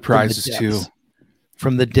many good prizes too.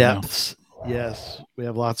 From the depths. Yes, we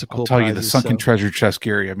have lots of cool. I'll tell prizes, you, the Sunken Treasure chest,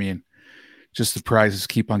 Gary. I mean, just the prizes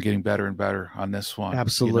keep on getting better and better on this one.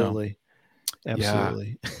 Absolutely.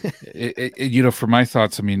 Absolutely. Yeah. For my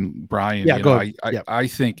thoughts, I mean, Brian, I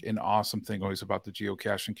think an awesome thing always about the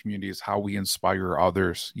geocaching community is how we inspire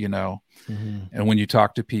others, and when you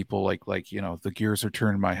talk to people like, the gears are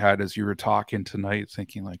turning in my head as you were talking tonight,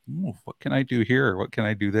 thinking like, what can I do here? What can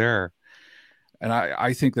I do there? And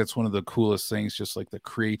I think that's one of the coolest things, just like the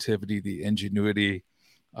creativity, the ingenuity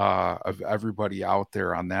of everybody out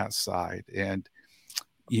there on that side. And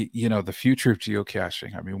the future of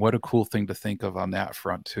geocaching. I mean, what a cool thing to think of on that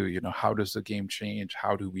front too. How does the game change?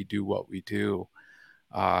 How do we do what we do?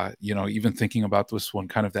 Even thinking about this one,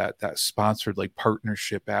 kind of that sponsored like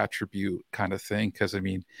partnership attribute kind of thing. Because I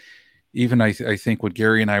mean, even I think when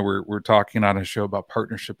Gary and I were talking on a show about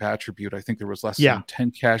partnership attribute, I think there was less than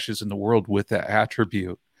 10 caches in the world with that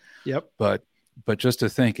attribute. Yep. But just to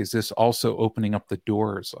think, is this also opening up the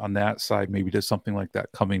doors on that side, maybe to something like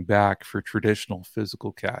that coming back for traditional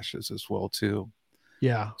physical caches as well too?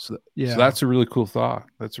 Yeah. So that's a really cool thought.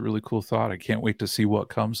 I can't wait to see what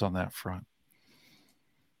comes on that front.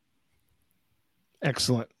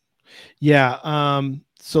 Excellent. Yeah.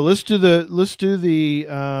 So let's do the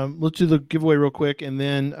giveaway real quick. And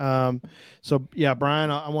then,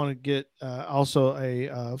 Brian, I want to get also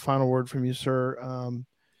a final word from you, sir.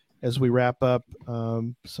 As we wrap up,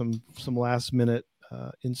 some last minute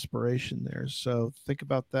inspiration there. So think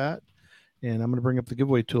about that, and I'm going to bring up the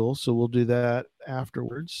giveaway tool. So we'll do that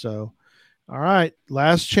afterwards. So, all right,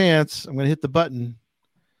 last chance. I'm going to hit the button.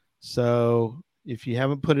 So if you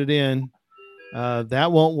haven't put it in,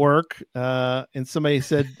 that won't work. And somebody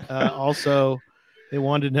said also they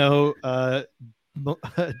wanted to know,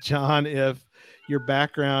 John, if your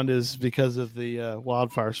background is because of the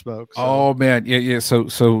wildfire smoke. So. Oh man. Yeah. So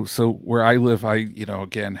where I live,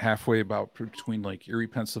 again, halfway about between like Erie,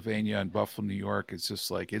 Pennsylvania and Buffalo, New York, it's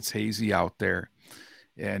just like, it's hazy out there.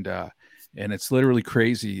 And and it's literally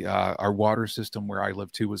crazy. Our water system where I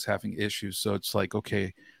live too was having issues. So it's like,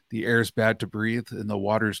 okay, the air is bad to breathe and the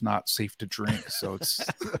water's not safe to drink. So it's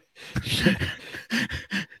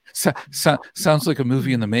sounds like a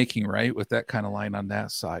movie in the making, right? With that kind of line on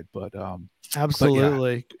that side. But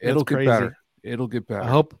absolutely, but yeah, it'll get crazy. better. It'll get better. I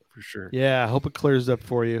hope for sure. Yeah, I hope it clears up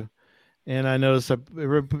for you. And I noticed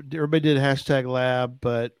everybody did hashtag lab,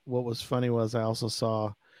 but what was funny was I also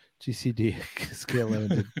saw GCD scale 11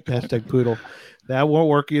 did hashtag poodle. That won't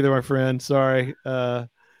work either, my friend. Sorry. But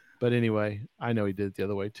anyway, I know he did it the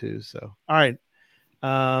other way too. So all right.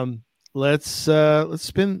 Let's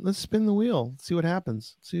spin the wheel. Let's see what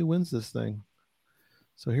happens. Let's see who wins this thing.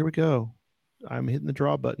 So here we go. I'm hitting the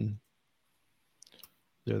draw button.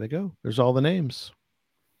 There they go. There's all the names.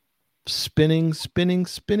 Spinning.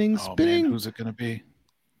 Oh, man, who's it going to be?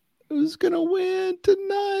 Who's going to win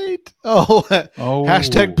tonight? Oh, Oh,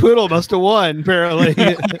 hashtag poodle must have won, apparently.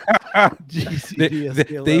 they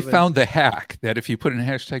GCDSK11. found the hack that if you put in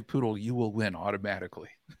hashtag poodle, you will win automatically.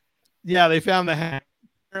 Yeah, they found the hack.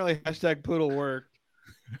 Apparently, hashtag poodle worked.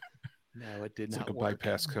 No, it did It's not like a work.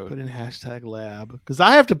 bypass code. Put in hashtag lab because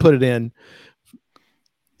I have to put it in.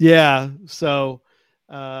 Yeah, so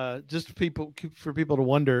just for people to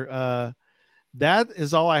wonder, that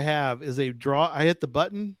is all I have is a draw. I hit the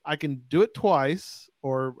button. I can do it twice,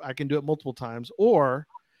 or I can do it multiple times, or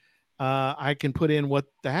I can put in what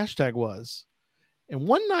the hashtag was. And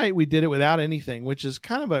one night we did it without anything, which is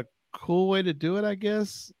kind of a cool way to do it, I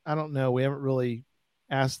guess. I don't know. We haven't really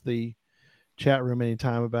asked the chat room any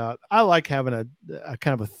time about. I like having a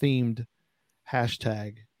kind of a themed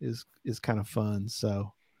hashtag is kind of fun.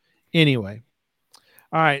 So anyway,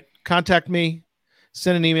 all right, contact me.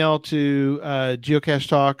 Send an email to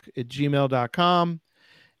geocachetalk@gmail.com,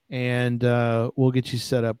 and we'll get you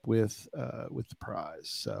set up with the prize.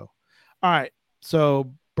 So, all right.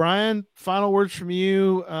 So, Brian, final words from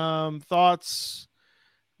you. Thoughts,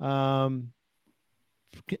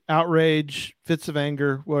 outrage, fits of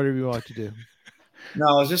anger, whatever you want to do.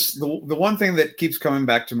 No, it's just the one thing that keeps coming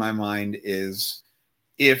back to my mind is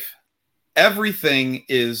if everything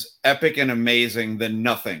is epic and amazing, then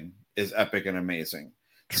nothing is epic and amazing.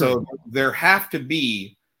 True. So there have to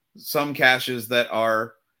be some caches that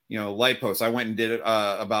are, light posts. I went and did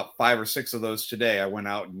about 5 or 6 of those today. I went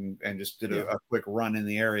out and just did a quick run in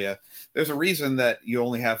the area. There's a reason that you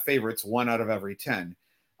only have favorites 1 out of every 10.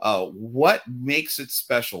 What makes it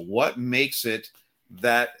special? What makes it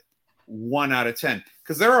that 1 out of 10?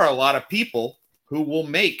 Because there are a lot of people who will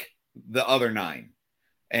make the other 9.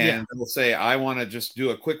 And they'll say, I want to just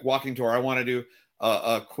do a quick walking tour. I want to do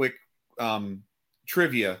a quick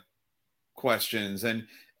trivia questions. And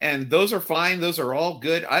those are fine. Those are all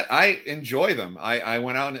good. I enjoy them. I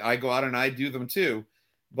went out and I go out and I do them too.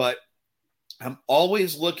 But I'm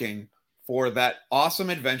always looking for that awesome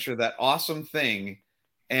adventure, that awesome thing.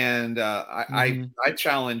 And I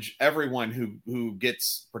challenge everyone who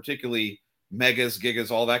gets particularly megas, gigas,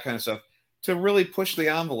 all that kind of stuff to really push the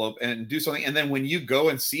envelope and do something. And then when you go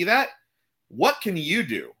and see that, what can you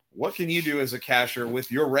do? What can you do as a cacher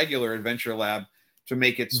with your regular Adventure Lab to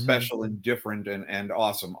make it special and different and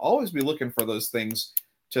awesome? Always be looking for those things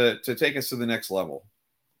to take us to the next level.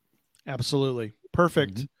 Absolutely.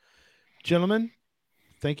 Perfect. Gentlemen,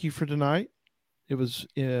 thank you for tonight. It was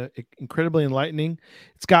incredibly enlightening.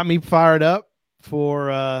 It's got me fired up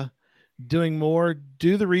for doing more.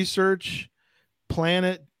 Do the research, plan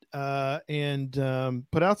it, and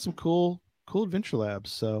put out some cool Adventure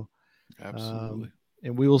Labs. So Absolutely.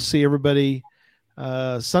 And we will see everybody.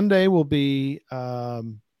 Sunday will be a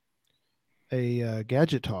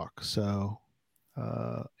gadget talk. So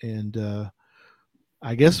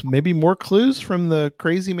I guess maybe more clues from the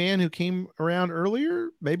crazy man who came around earlier.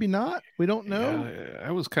 Maybe not. We don't know. Yeah,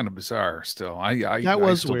 that was kind of bizarre. Still, I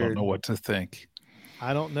still weird. don't know what to think.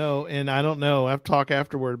 I don't know, and I don't know. I have to talk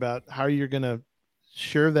afterward about how you're going to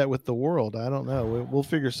share that with the world. I don't know. We'll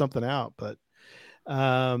figure something out. But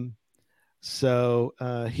so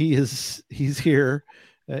he's here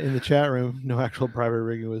in the chat room. No actual private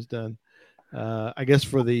rigging was done. I guess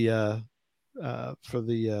for the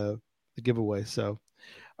giveaway. So.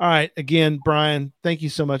 All right. Again, Brian, thank you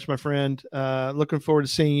so much, my friend. Looking forward to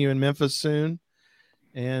seeing you in Memphis soon.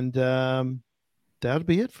 And that'll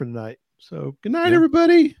be it for tonight. So good night,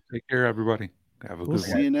 everybody. Take care, everybody. Have a good one. We'll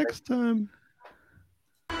see you next time.